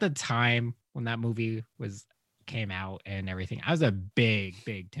at the time when that movie came out and everything. I was a big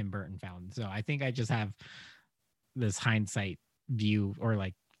Tim Burton fan. So I think I just have this hindsight view, or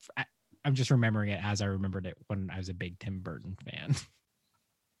like I'm just remembering it as I remembered it when I was a big Tim Burton fan.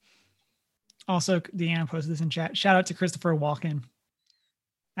 Also, Deanna posted this in chat. Shout out to Christopher Walken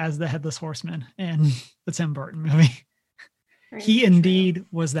as the Headless Horseman in the Tim Burton movie. He indeed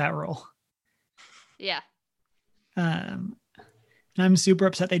was that role. Yeah. And I'm super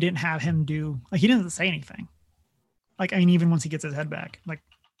upset they didn't have him he didn't say anything. Like, I mean, even once he gets his head back, like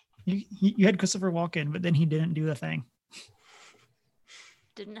you had Christopher Walken, but then he didn't do the thing.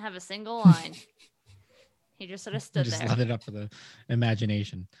 Didn't have a single line. He just sort of stood there. Just let it up for the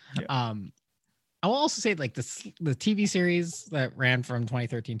imagination. Yeah. I will also say, like, the TV series that ran from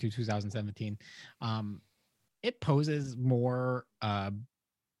 2013 to 2017, it poses more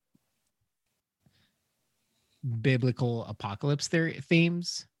biblical apocalypse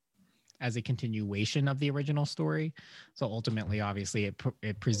themes as a continuation of the original story. So ultimately, obviously,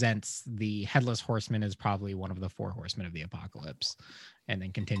 it presents the Headless Horseman as probably one of the 4 horsemen of the apocalypse, and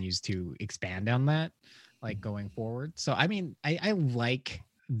then continues to expand on that, like, going forward. So I mean, I like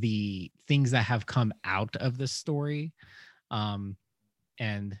the things that have come out of the story.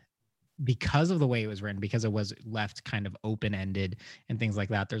 And because of the way it was written, because it was left kind of open-ended and things like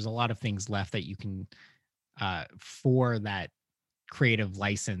that, there's a lot of things left that you can for that creative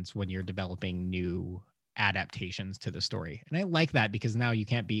license when you're developing new adaptations to the story. And I like that, because now you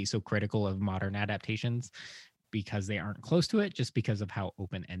can't be so critical of modern adaptations because they aren't close to it, just because of how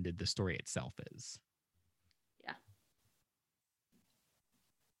open-ended the story itself is. Yeah.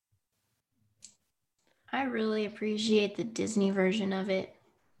 I really appreciate the Disney version of it.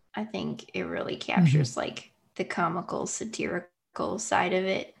 I think it really captures like the comical, satirical side of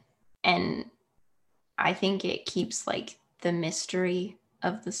it. And I think it keeps like the mystery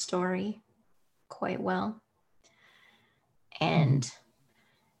of the story quite well. And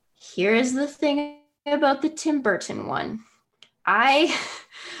here is the thing about the Tim Burton one. I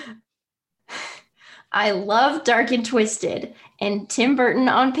love Dark and Twisted, and Tim Burton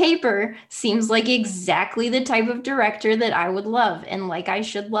on paper seems like exactly the type of director that I would love, and like I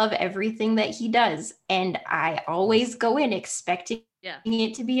should love everything that he does. And I always go in expecting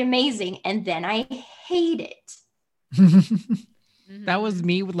it to be amazing, and then I hate it. That was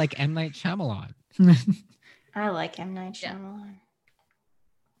me with like M. Night Shyamalan. I like M. Night Shyamalan.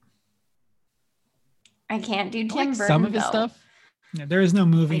 I can't do Tim Burton. Some of his stuff. Yeah, there is no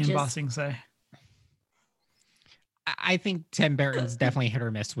movie in Ba Sing Se. I think Tim Burton's definitely hit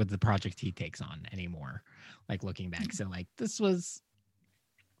or miss with the project he takes on anymore. Like looking back, so like this was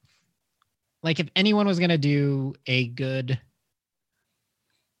like if anyone was gonna do a good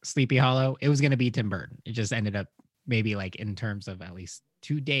Sleepy Hollow, it was gonna be Tim Burton. It just ended up maybe like in terms of at least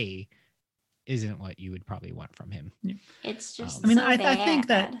today isn't what you would probably want from him. It's just I mean, so I think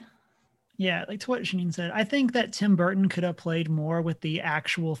that bad. yeah, like to what Shanine said, I think that Tim Burton could have played more with the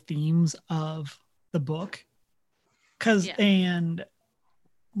actual themes of the book. Cause and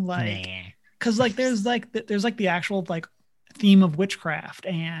like because like there's like the actual like theme of witchcraft,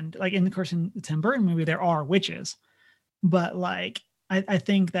 and like in the Tim Burton movie there are witches, but like I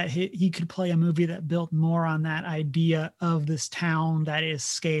think that he could play a movie that built more on that idea of this town that is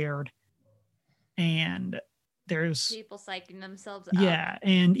scared, and there's people psyching themselves up. Yeah,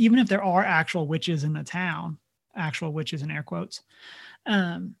 and even if there are actual witches in the town, actual witches in air quotes,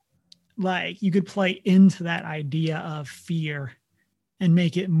 like you could play into that idea of fear and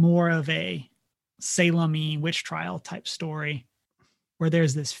make it more of a Salem-y witch trial type story where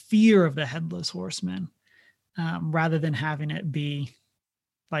there's this fear of the headless horseman, rather than having it be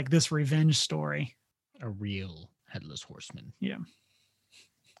like this revenge story. A real headless horseman. Yeah.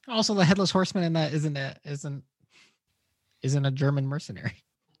 Also, the headless horseman in that isn't a German mercenary.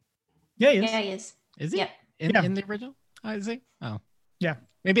 Yeah, he is. Yeah, he is. Is he? Yeah. In the original? Oh, is he? Oh. Yeah.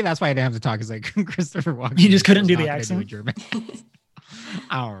 Maybe that's why I didn't have to talk. Is like Christopher Walken. He just couldn't do was the not gonna accent. a German.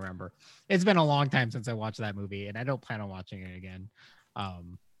 I don't remember. It's been a long time since I watched that movie, and I don't plan on watching it again. I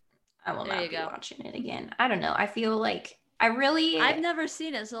will There not you be go. watching it again. I don't know. I feel like I've never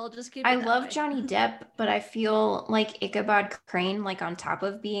seen it, so I'll just keep it I that love way. Johnny Depp, but I feel like Ichabod Crane, like on top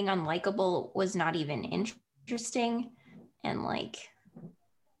of being unlikable, was not even interesting. And like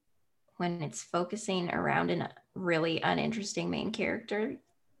when it's focusing around a really uninteresting main character,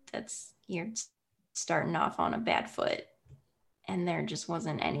 you're starting off on a bad foot. And there just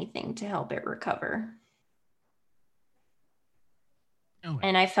wasn't anything to help it recover. Okay.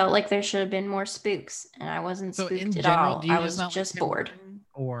 And I felt like there should have been more spooks, and I wasn't So spooked in at general, all. do you I was not like just Tim bored. Burton,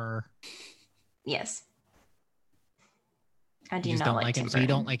 or Yes. I you do just not don't like like Tim him? So you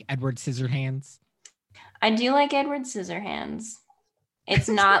don't Burton. like Edward Scissorhands? I do like Edward Scissorhands. It's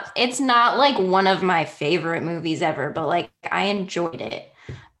not like one of my favorite movies ever, but like I enjoyed it.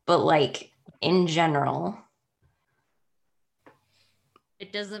 But like in general,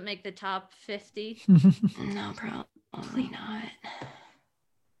 It doesn't make the top 50. no, probably not.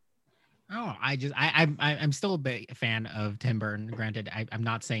 Oh, I'm still a big fan of Tim Burton. Granted, I'm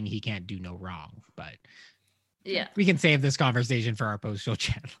not saying he can't do no wrong, but Yeah. we can save this conversation for our post-show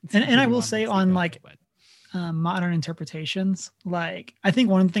chat. And I will say on like modern interpretations, like I think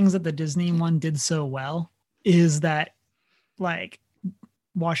one of the things that the Disney one did so well is that like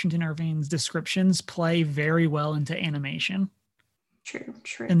Washington Irving's descriptions play very well into animation. True.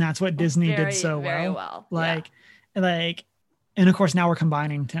 And that's what Disney Very, did so very well. well. Like, and of course now we're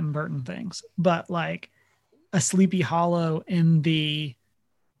combining Tim Burton things, but like a Sleepy Hollow in the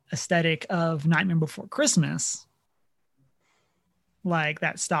aesthetic of Nightmare Before Christmas, like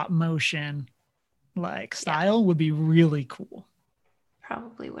that stop motion, like style would be really cool.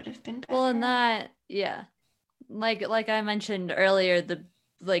 Probably would have been better. Well, in that, like I mentioned earlier,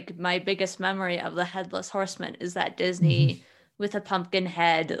 my biggest memory of the Headless Horseman is that Disney with a pumpkin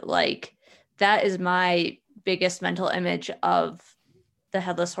head. Like, that is my biggest mental image of the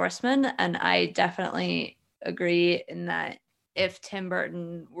Headless Horseman. And I definitely agree in that if Tim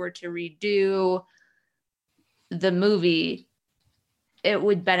Burton were to redo the movie, it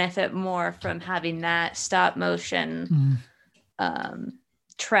would benefit more from having that stop motion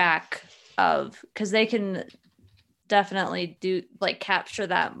track of, because they can definitely do like capture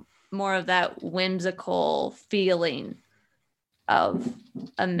that more of that whimsical feeling of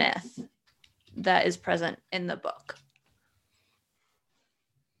a myth that is present in the book.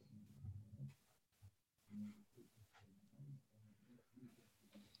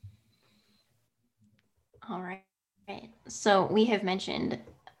 All right. So we have mentioned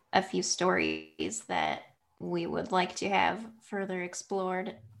a few stories that we would like to have further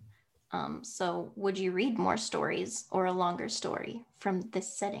explored. So would you read more stories or a longer story from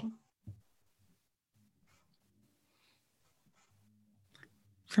this setting?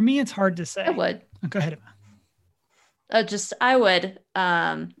 For me, it's hard to say. I would. Oh, go ahead. I would.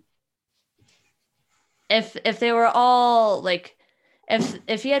 If they were all like,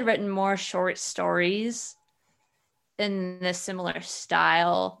 if he had written more short stories in this similar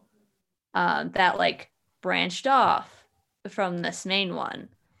style, that like branched off from this main one.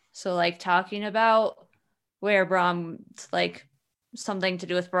 So like talking about where Brahm's like something to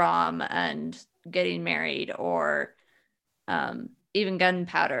do with Brahm and getting married, or even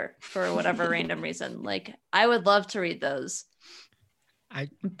gunpowder for whatever random reason. Like, I would love to read those.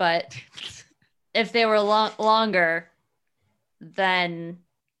 But if they were longer, then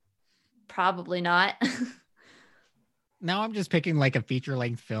probably not. Now I'm just picking like a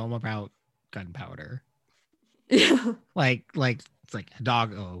feature-length film about gunpowder. Yeah. Like it's like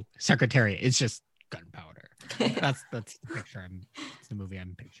Hidalgo, Secretariat. It's just gunpowder. That's the picture. It's the movie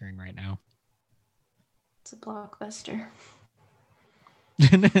I'm picturing right now. It's a blockbuster.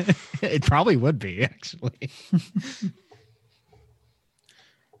 It probably would be, actually.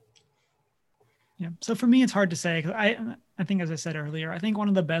 Yeah. So for me, it's hard to say, because I think, as I said earlier, I think one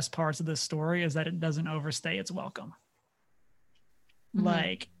of the best parts of this story is that it doesn't overstay its welcome. Mm-hmm.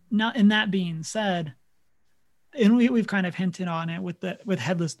 Like, not, and that being said, and we've kind of hinted on it with the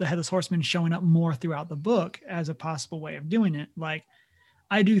Headless Horseman showing up more throughout the book as a possible way of doing it. Like,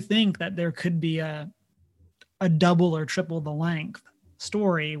 I do think that there could be a double or triple the length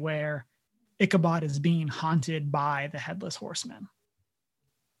story where Ichabod is being haunted by the Headless Horseman.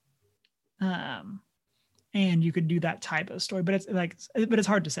 And you could do that type of story, but it's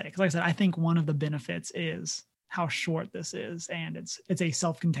hard to say, because like I said, I think one of the benefits is how short this is, and it's a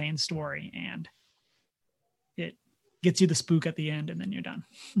self-contained story, and it gets you the spook at the end, and then you're done.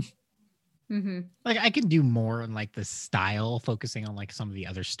 Mm-hmm. Like, I can do more on like the style, focusing on like some of the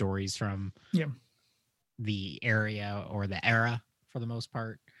other stories from the area or the era for the most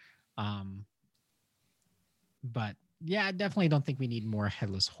part. But yeah, I definitely don't think we need more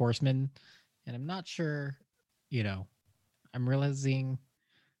Headless Horsemen. And I'm not sure, I'm realizing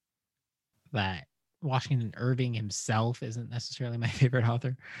that Washington Irving himself isn't necessarily my favorite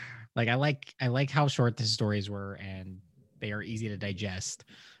author. Like, I like how short the stories were, and they are easy to digest.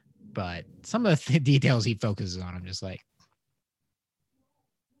 But some of the details he focuses on, I'm just like,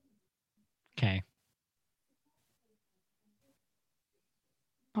 okay.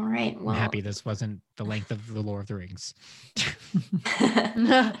 All right. Well, I'm happy this wasn't the length of The Lord of the Rings.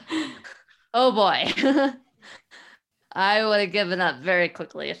 Oh boy. I would have given up very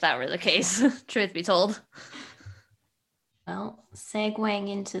quickly if that were the case, truth be told. Well, segueing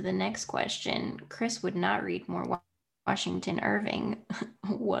into the next question, Chris would not read more Washington Irving.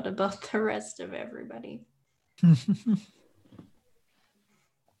 What about the rest of everybody?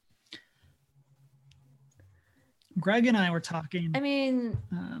 Greg and I were talking. I mean,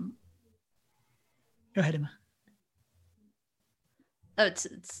 go ahead, Emma. Oh,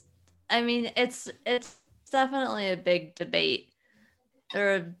 it's definitely a big debate,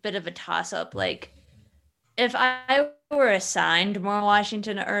 or a bit of a toss-up. Like, if I were assigned more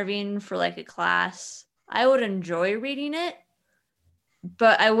Washington Irving for like a class, I would enjoy reading it,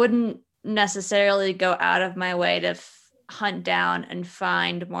 but I wouldn't necessarily go out of my way to hunt down and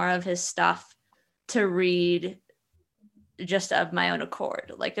find more of his stuff to read just of my own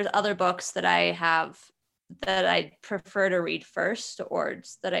accord. Like, there's other books that I have that I prefer to read first, or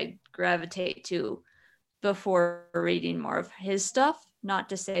that I gravitate to before reading more of his stuff. Not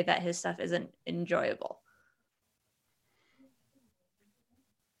to say that his stuff isn't enjoyable.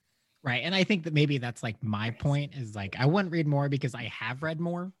 Right. And I think that maybe that's like my point, is like, I wouldn't read more because I have read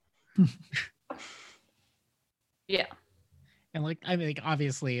more. Yeah. And like, I mean, like,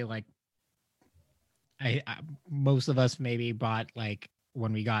 obviously, like, I most of us maybe bought, like,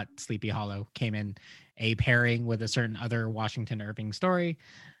 when we got Sleepy Hollow, came in a pairing with a certain other Washington Irving story.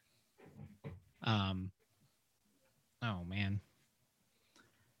 Oh man,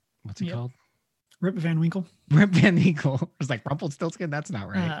 what's it called? Rip Van Winkle. Rip Van Winkle. I was like, Rumpelstiltskin? That's not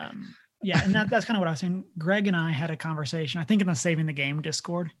right. Yeah, and that's kind of what I was saying. Greg and I had a conversation, I think in the Saving the Game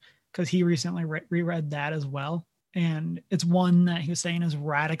Discord, because he recently reread that as well. And it's one that he was saying is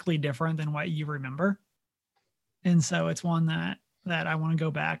radically different than what you remember. And so it's one that I want to go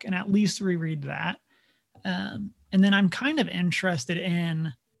back and at least reread that. And then I'm kind of interested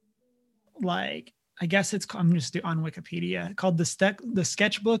in, like, I guess I'm just on Wikipedia, called the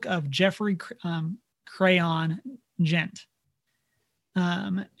Sketchbook of Jeffrey Crayon Gent.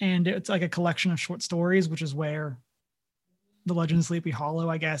 And it's like a collection of short stories, which is where the Legend of Sleepy Hollow,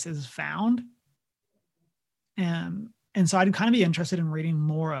 I guess, is found. And so I'd kind of be interested in reading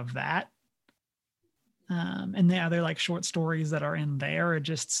more of that. And the other, like, short stories that are in there, or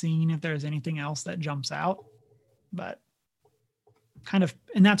just seeing if there's anything else that jumps out. But kind of,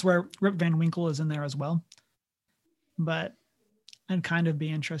 and that's where Rip Van Winkle is in there as well. But I'd kind of be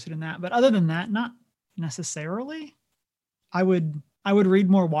interested in that. But other than that, not necessarily. I would read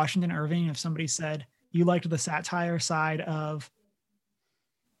more Washington Irving if somebody said, you liked the satire side of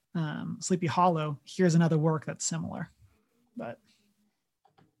Sleepy Hollow, here's another work that's similar. But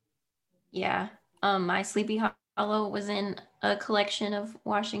yeah, my Sleepy Hollow was in a collection of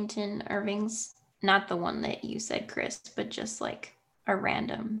Washington Irving's, not the one that you said, Chris, but just like a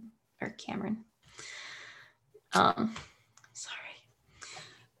random, or Cameron. Sorry.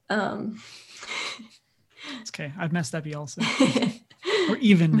 It's okay. I've messed up y'all, so we're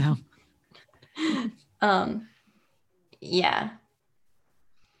even now. Yeah.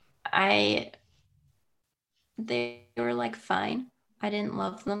 They were, like, fine. I didn't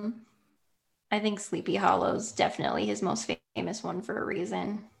love them. I think Sleepy Hollow's definitely his most famous one for a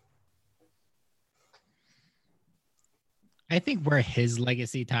reason. I think where his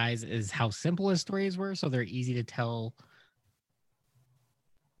legacy ties is how simple his stories were, so they're easy to tell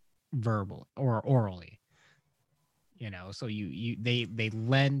verbal or orally. So they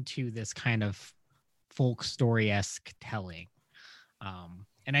lend to this kind of folk story-esque telling.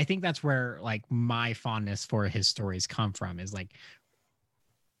 And I think that's where, like, my fondness for his stories come from, is like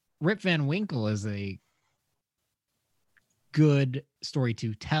Rip Van Winkle is a good story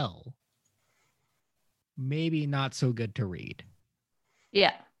to tell, maybe not so good to read.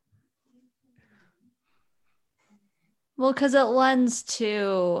 Yeah. Well, because it lends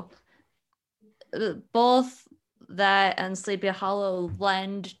to both that and Sleepy Hollow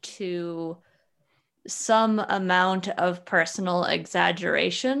lend to some amount of personal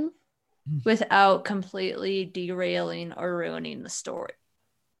exaggeration without completely derailing or ruining the story.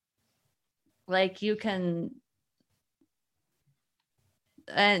 Like, you can,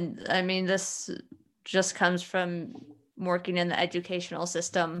 and I mean, this just comes from working in the educational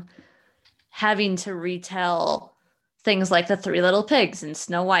system, having to retell things like The Three Little Pigs and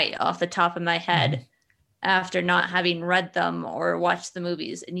Snow White off the top of my head after not having read them or watched the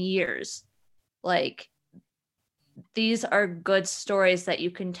movies in years. Like, these are good stories that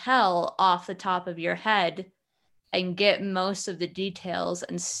you can tell off the top of your head and get most of the details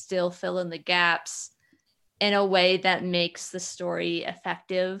and still fill in the gaps in a way that makes the story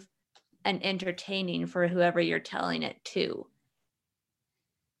effective and entertaining for whoever you're telling it to.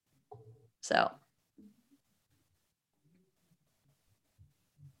 So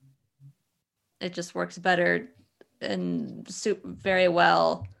it just works better and very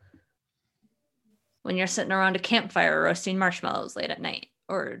well when you're sitting around a campfire roasting marshmallows late at night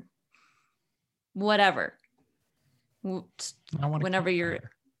or whatever. Whenever you're,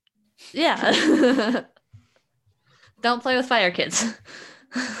 yeah. Don't play with fire, kids.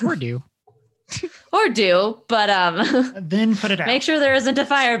 Or do. Then But put it out. Make sure there isn't a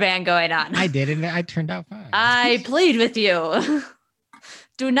fire ban going on. I did, and I turned out fine. I plead with you.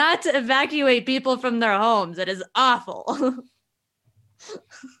 Do not evacuate people from their homes. It is awful.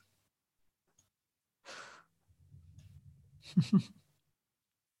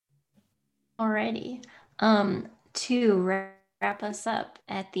 Alrighty. To wrap us up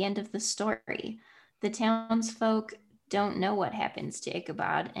at the end of the story, the townsfolk don't know what happens to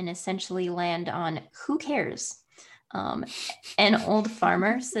Ichabod and essentially land on who cares. An old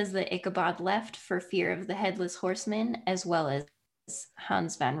farmer says that Ichabod left for fear of the headless horseman, as well as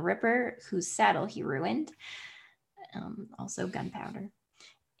Hans van Ripper, whose saddle he ruined. Also gunpowder.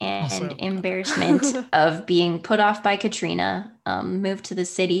 And embarrassment of being put off by Katrina, moved to the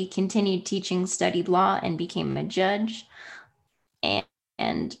city, continued teaching, studied law, and became a judge.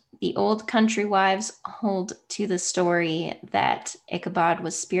 And the old country wives hold to the story that Ichabod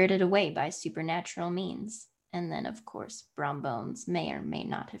was spirited away by supernatural means. And then, of course, Brom Bones may or may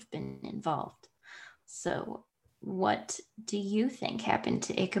not have been involved. So, what do you think happened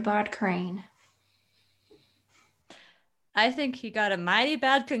to Ichabod Crane? I think he got a mighty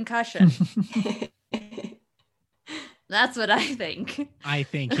bad concussion. That's what I think. I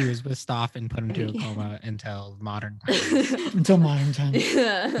think he was whisked off and put into a coma until modern times. Until modern times.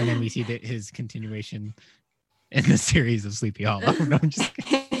 And then we see his continuation in the series of Sleepy Hollow. No, I'm just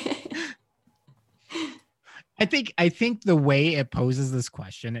kidding. I think the way it poses this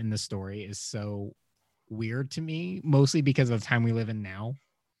question in the story is so weird to me, mostly because of the time we live in now.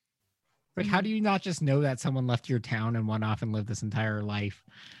 Like, how do you not just know that someone left your town and went off and lived this entire life,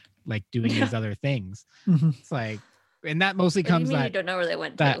 like doing these other things? It's like, and that mostly comes that you don't know where they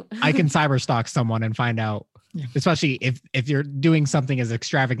went that to. I can cyberstalk someone and find out, especially if you're doing something as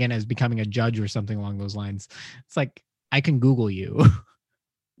extravagant as becoming a judge or something along those lines. It's like, I can Google you.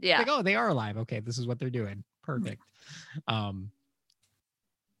 Yeah. Like, oh, they are alive. Okay, this is what they're doing. Perfect.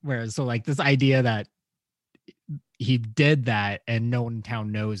 Whereas, so like this idea that he did that and no one in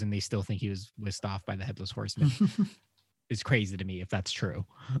town knows and they still think he was whisked off by the Headless Horseman is crazy to me if that's true.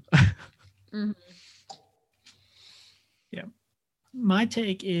 Mhm. Yeah. My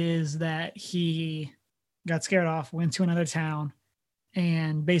take is that he got scared off, went to another town,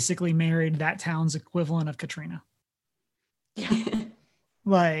 and basically married that town's equivalent of Katrina.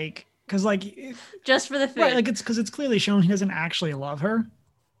 Like, because like Just for the food. right, like it's clearly shown he doesn't actually love her.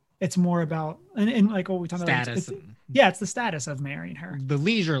 It's more about and like what we talked about. Status. It's the status of marrying her. The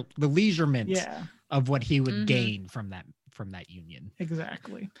leisurement Yeah, of what he would gain from that union.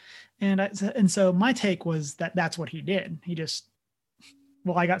 exactly. And so my take was that that's what he did. He just,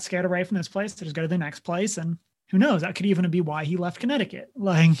 well, I got scared away from this place to just go to the next place, and who knows, that could even be why he left Connecticut.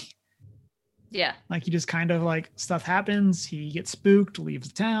 Yeah. Like he just kind of like stuff happens, he gets spooked, leaves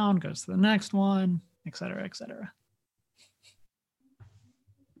the town, goes to the next one, et cetera, et cetera.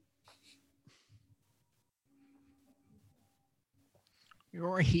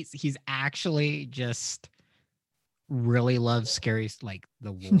 Or he's actually just really loves scary, like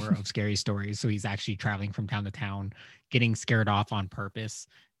the lore of scary stories. So he's actually traveling from town to town, getting scared off on purpose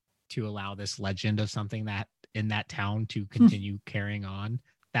to allow this legend of something that in that town to continue carrying on.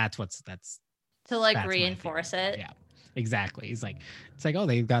 That's To like that's my reinforce theory. it. Yeah, exactly. It's like, oh,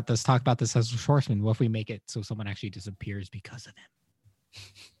 they've got this talk about this as a horseman. What if we make it so someone actually disappears because of him?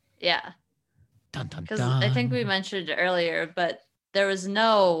 Yeah. Dun, dun, Because dun. I think we mentioned earlier, but there was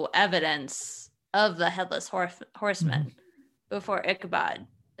no evidence of the Headless Horseman before Ichabod.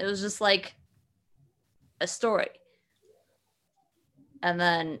 It was just like a story. And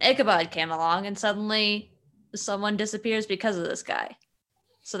then Ichabod came along and suddenly someone disappears because of this guy.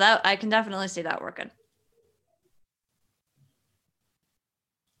 So that I can definitely see that working.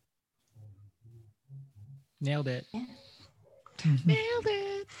 Nailed it. Yeah. Nailed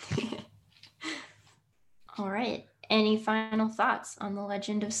it. All right. Any final thoughts on the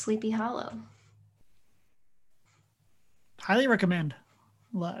Legend of Sleepy Hollow? Highly recommend.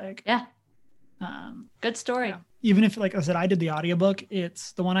 Like, Yeah. Good story. yeah. Even if, like I said, I did the audiobook,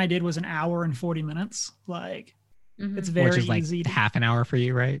 it's the one I did was an hour and 40 minutes. Like, Mhm. it's very Which is like easy. half an hour for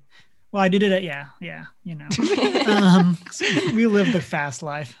you, right? Well, I did it at, you know. We live the fast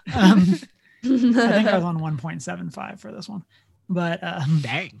life. I think I was on 1.75 for this one. But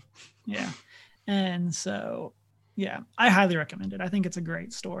Dang. yeah. And so, yeah, I highly recommend it. I think it's a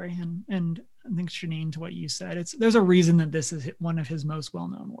great story. And I think, Shanine, to what you said, there's a reason that this is one of his most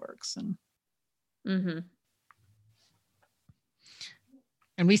well-known works. And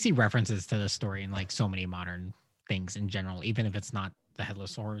And we see references to this story in like so many modern things in general, even if it's not the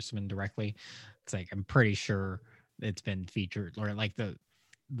Headless Horseman directly. It's like, I'm pretty sure it's been featured, or like the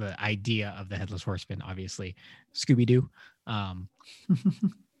idea of the Headless Horseman, obviously Scooby-Doo.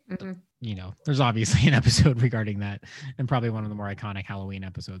 You know, there's obviously an episode regarding that, and probably one of the more iconic Halloween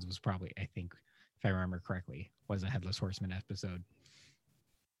episodes was probably, I think, if I remember correctly, was a Headless Horseman episode.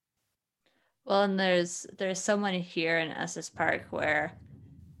 Well, and there's someone here in Estes Park where,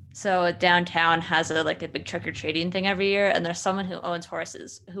 so downtown has a big trick-or-treating thing every year, and there's someone who owns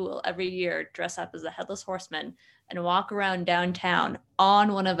horses who will every year dress up as a Headless Horseman and walk around downtown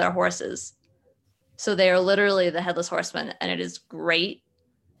on one of their horses. So they are literally the Headless Horseman, and it is great.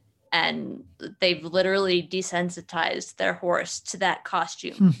 And they've literally desensitized their horse to that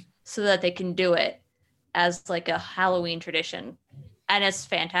costume so that they can do it as like a Halloween tradition. And it's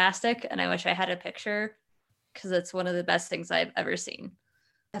fantastic. And I wish I had a picture because it's one of the best things I've ever seen.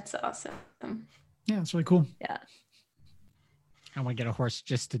 That's awesome. yeah, it's really cool. Yeah. I want to get a horse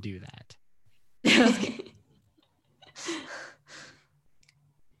just to do that.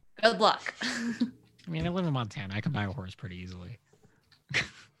 Good luck. I mean, I live in Montana. I can buy a horse pretty easily.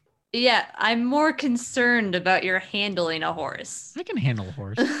 Yeah, I'm more concerned about your handling a horse. I can handle a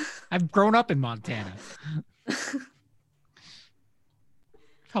horse. I've grown up in Montana. I've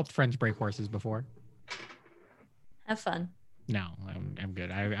helped friends break horses before. Have fun. No, I'm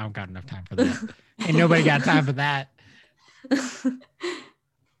good. I don't got enough time for that. Ain't nobody got time for that.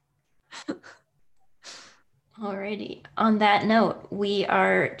 Alrighty. On that note, we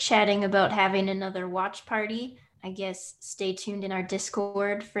are chatting about having another watch party. I guess stay tuned in our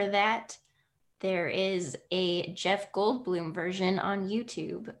Discord for that. There is a Jeff Goldblum version on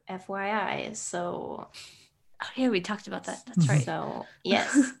YouTube, FYI. So, Oh yeah, we talked about that. That's right. so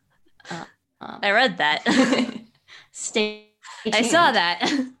yes. I read that. Stay tuned. I saw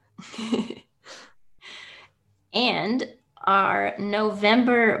that. And our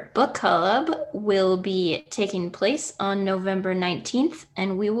November book club will be taking place on November 19th,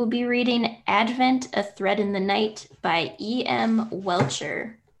 and we will be reading Advent, A Thread in the Night by E.M.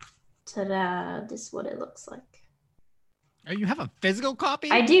 Welcher. Ta-da, this is what it looks like. Oh, you have a physical copy?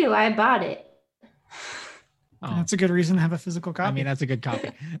 I do, I bought it. Oh, That's a good reason to have a physical copy. I mean, that's a good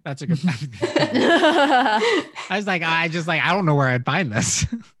copy. That's a good. I was like, I don't know where I'd find this.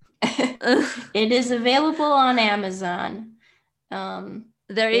 It is available on Amazon.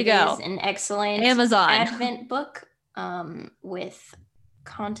 There you It go. is an excellent Amazon. Advent book with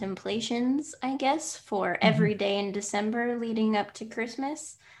contemplations, I guess, for every day in December leading up to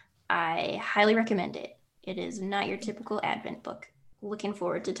Christmas. I highly recommend it. It is not your typical Advent book. Looking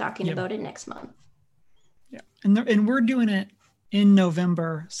forward to talking Yep. about it next month. Yeah, and we're doing it in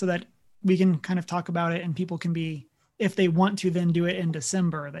November so that we can kind of talk about it, and people can be, if they want to, then do it in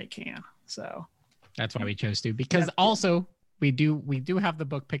December. They can. So That's why we chose to, because Yep. also we do have the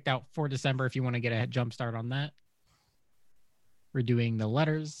book picked out for December. If you want to get a jump start on that, we're doing The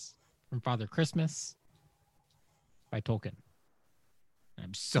Letters from Father Christmas by Tolkien.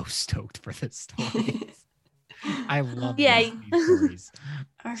 I'm so stoked for this story. I love Yay. these stories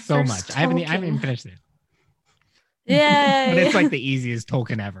Our so first much. I haven't even Tolkien. finished it, Yay. but it's like the easiest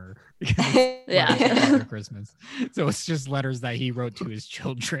Tolkien ever. Yeah. Letters from Father Christmas. So it's just letters that he wrote to his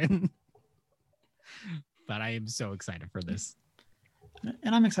children. But I am so excited for this.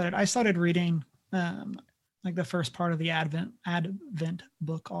 and I'm excited. I started reading like the first part of the Advent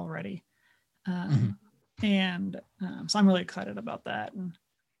book already, and so I'm really excited about that, and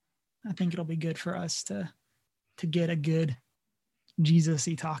I think it'll be good for us to get a good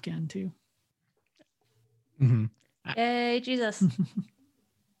Jesus-y talk into. Mhm. Yay, Jesus.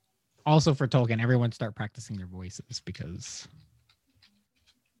 Also for Tolkien, everyone start practicing their voices, because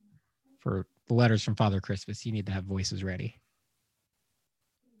for the Letters from Father Christmas, you need to have voices ready.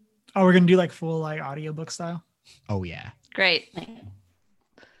 Oh, we're gonna do like full like audiobook style. Oh yeah, Great. Like,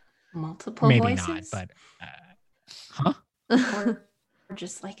 multiple maybe voices? not, but huh? or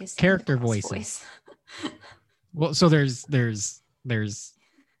just like a Santa Character Claus voices. voice. Well, so there's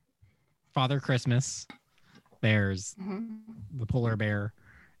Father Christmas, there's Mhm. the polar bear,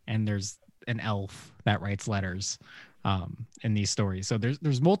 and there's an elf that writes letters in these stories. So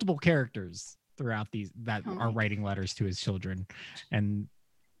there's multiple characters throughout these that Oh are my writing letters to his children, and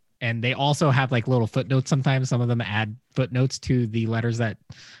they also have like little footnotes. Sometimes some of them add footnotes to the letters that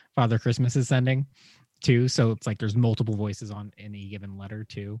Father Christmas is sending too. So it's like there's multiple voices on any given letter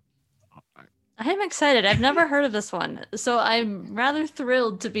too. I'm excited. I've never heard of this one. So I'm rather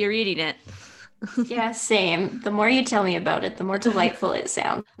thrilled to be reading it. Yeah, same. The more you tell me about it, the more delightful it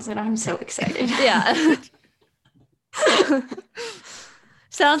sounds, and I'm so excited. Yeah.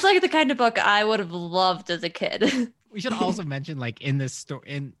 Sounds like the kind of book I would have loved as a kid. We should also mention, like, in this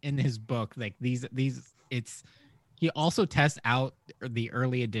story, in his book, like these it's he also tests out the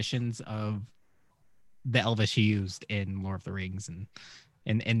early editions of the Elvish he used in Lord of the Rings and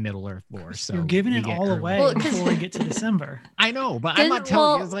in Middle Earth lore. So You're giving we it get all early- away Well, 'cause- before we get to December. I know, but I'm not Didn't- telling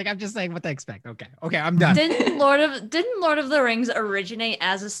you. well- It's like I'm just saying what to expect. Okay, I'm done. Didn't Lord of the Rings originate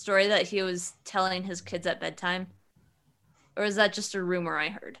as a story that he was telling his kids at bedtime? Or is that just a rumor I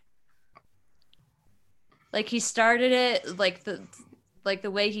heard? Like he started it like the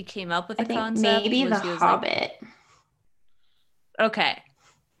way he came up with I the think concept maybe was The he was Hobbit. okay.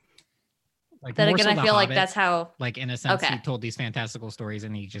 Like, Then more again, so I The feel like Hobbit, that's how like, in a sense, Okay. he told these fantastical stories,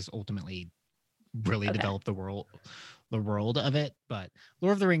 and he just ultimately really Okay. developed the world of it. But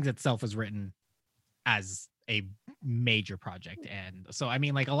Lord of the Rings itself was written as a major project, and so I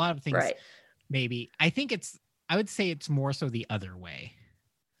mean, like, a lot of things. right. Maybe I would say it's more so the other way.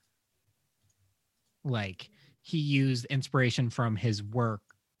 Like, he used inspiration from his work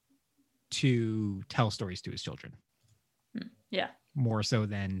to tell stories to his children. Yeah. More so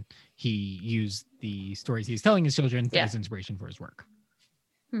than he used the stories he's telling his children as inspiration for his work.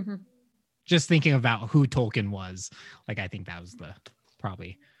 Mm-hmm. Just thinking about who Tolkien was, like, I think that was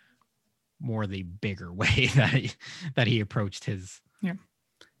probably more the bigger way that he approached his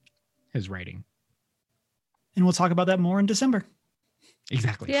writing. And we'll talk about that more in December.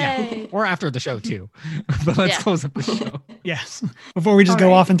 Exactly. Yay. Yeah. Or after the show too. But let's close up the show. Yes. Before we just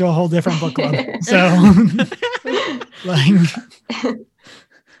go off into a whole different book club. So like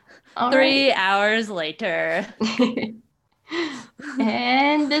 3 hours later.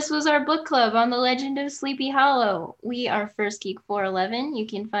 And this was our book club on The Legend of Sleepy Hollow. We are First Geek 411. You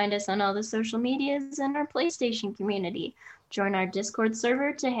can find us on all the social medias and our PlayStation community. Join our Discord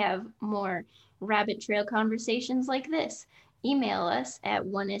server to have more rabbit trail conversations like this. Email us at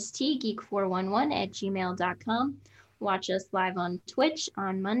 1stgeek411@gmail.com. Watch us live on Twitch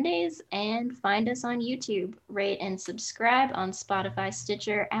on Mondays and find us on YouTube. Rate and subscribe on Spotify,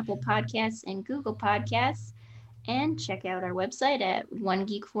 Stitcher, Apple Podcasts, and Google Podcasts. And check out our website at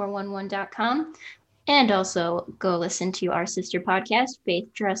onegeek411.com. And also go listen to our sister podcast,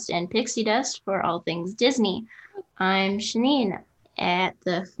 Faith, Trust, and Pixie Dust, for all things Disney. I'm Shanine at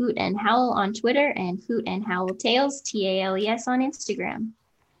the Hoot and Howl on Twitter and Hoot and Howl Tales, TALES, on Instagram.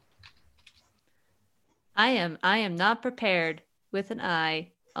 I am not prepared with an eye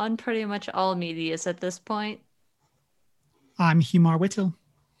on pretty much all medias at this point. I'm Humar Whittle.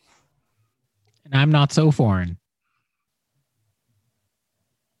 And I'm not so foreign.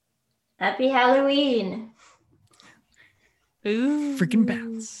 Happy Halloween. Ooh. Freaking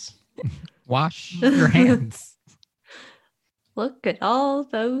bats. Wash your hands. Look at all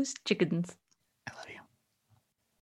those chickens.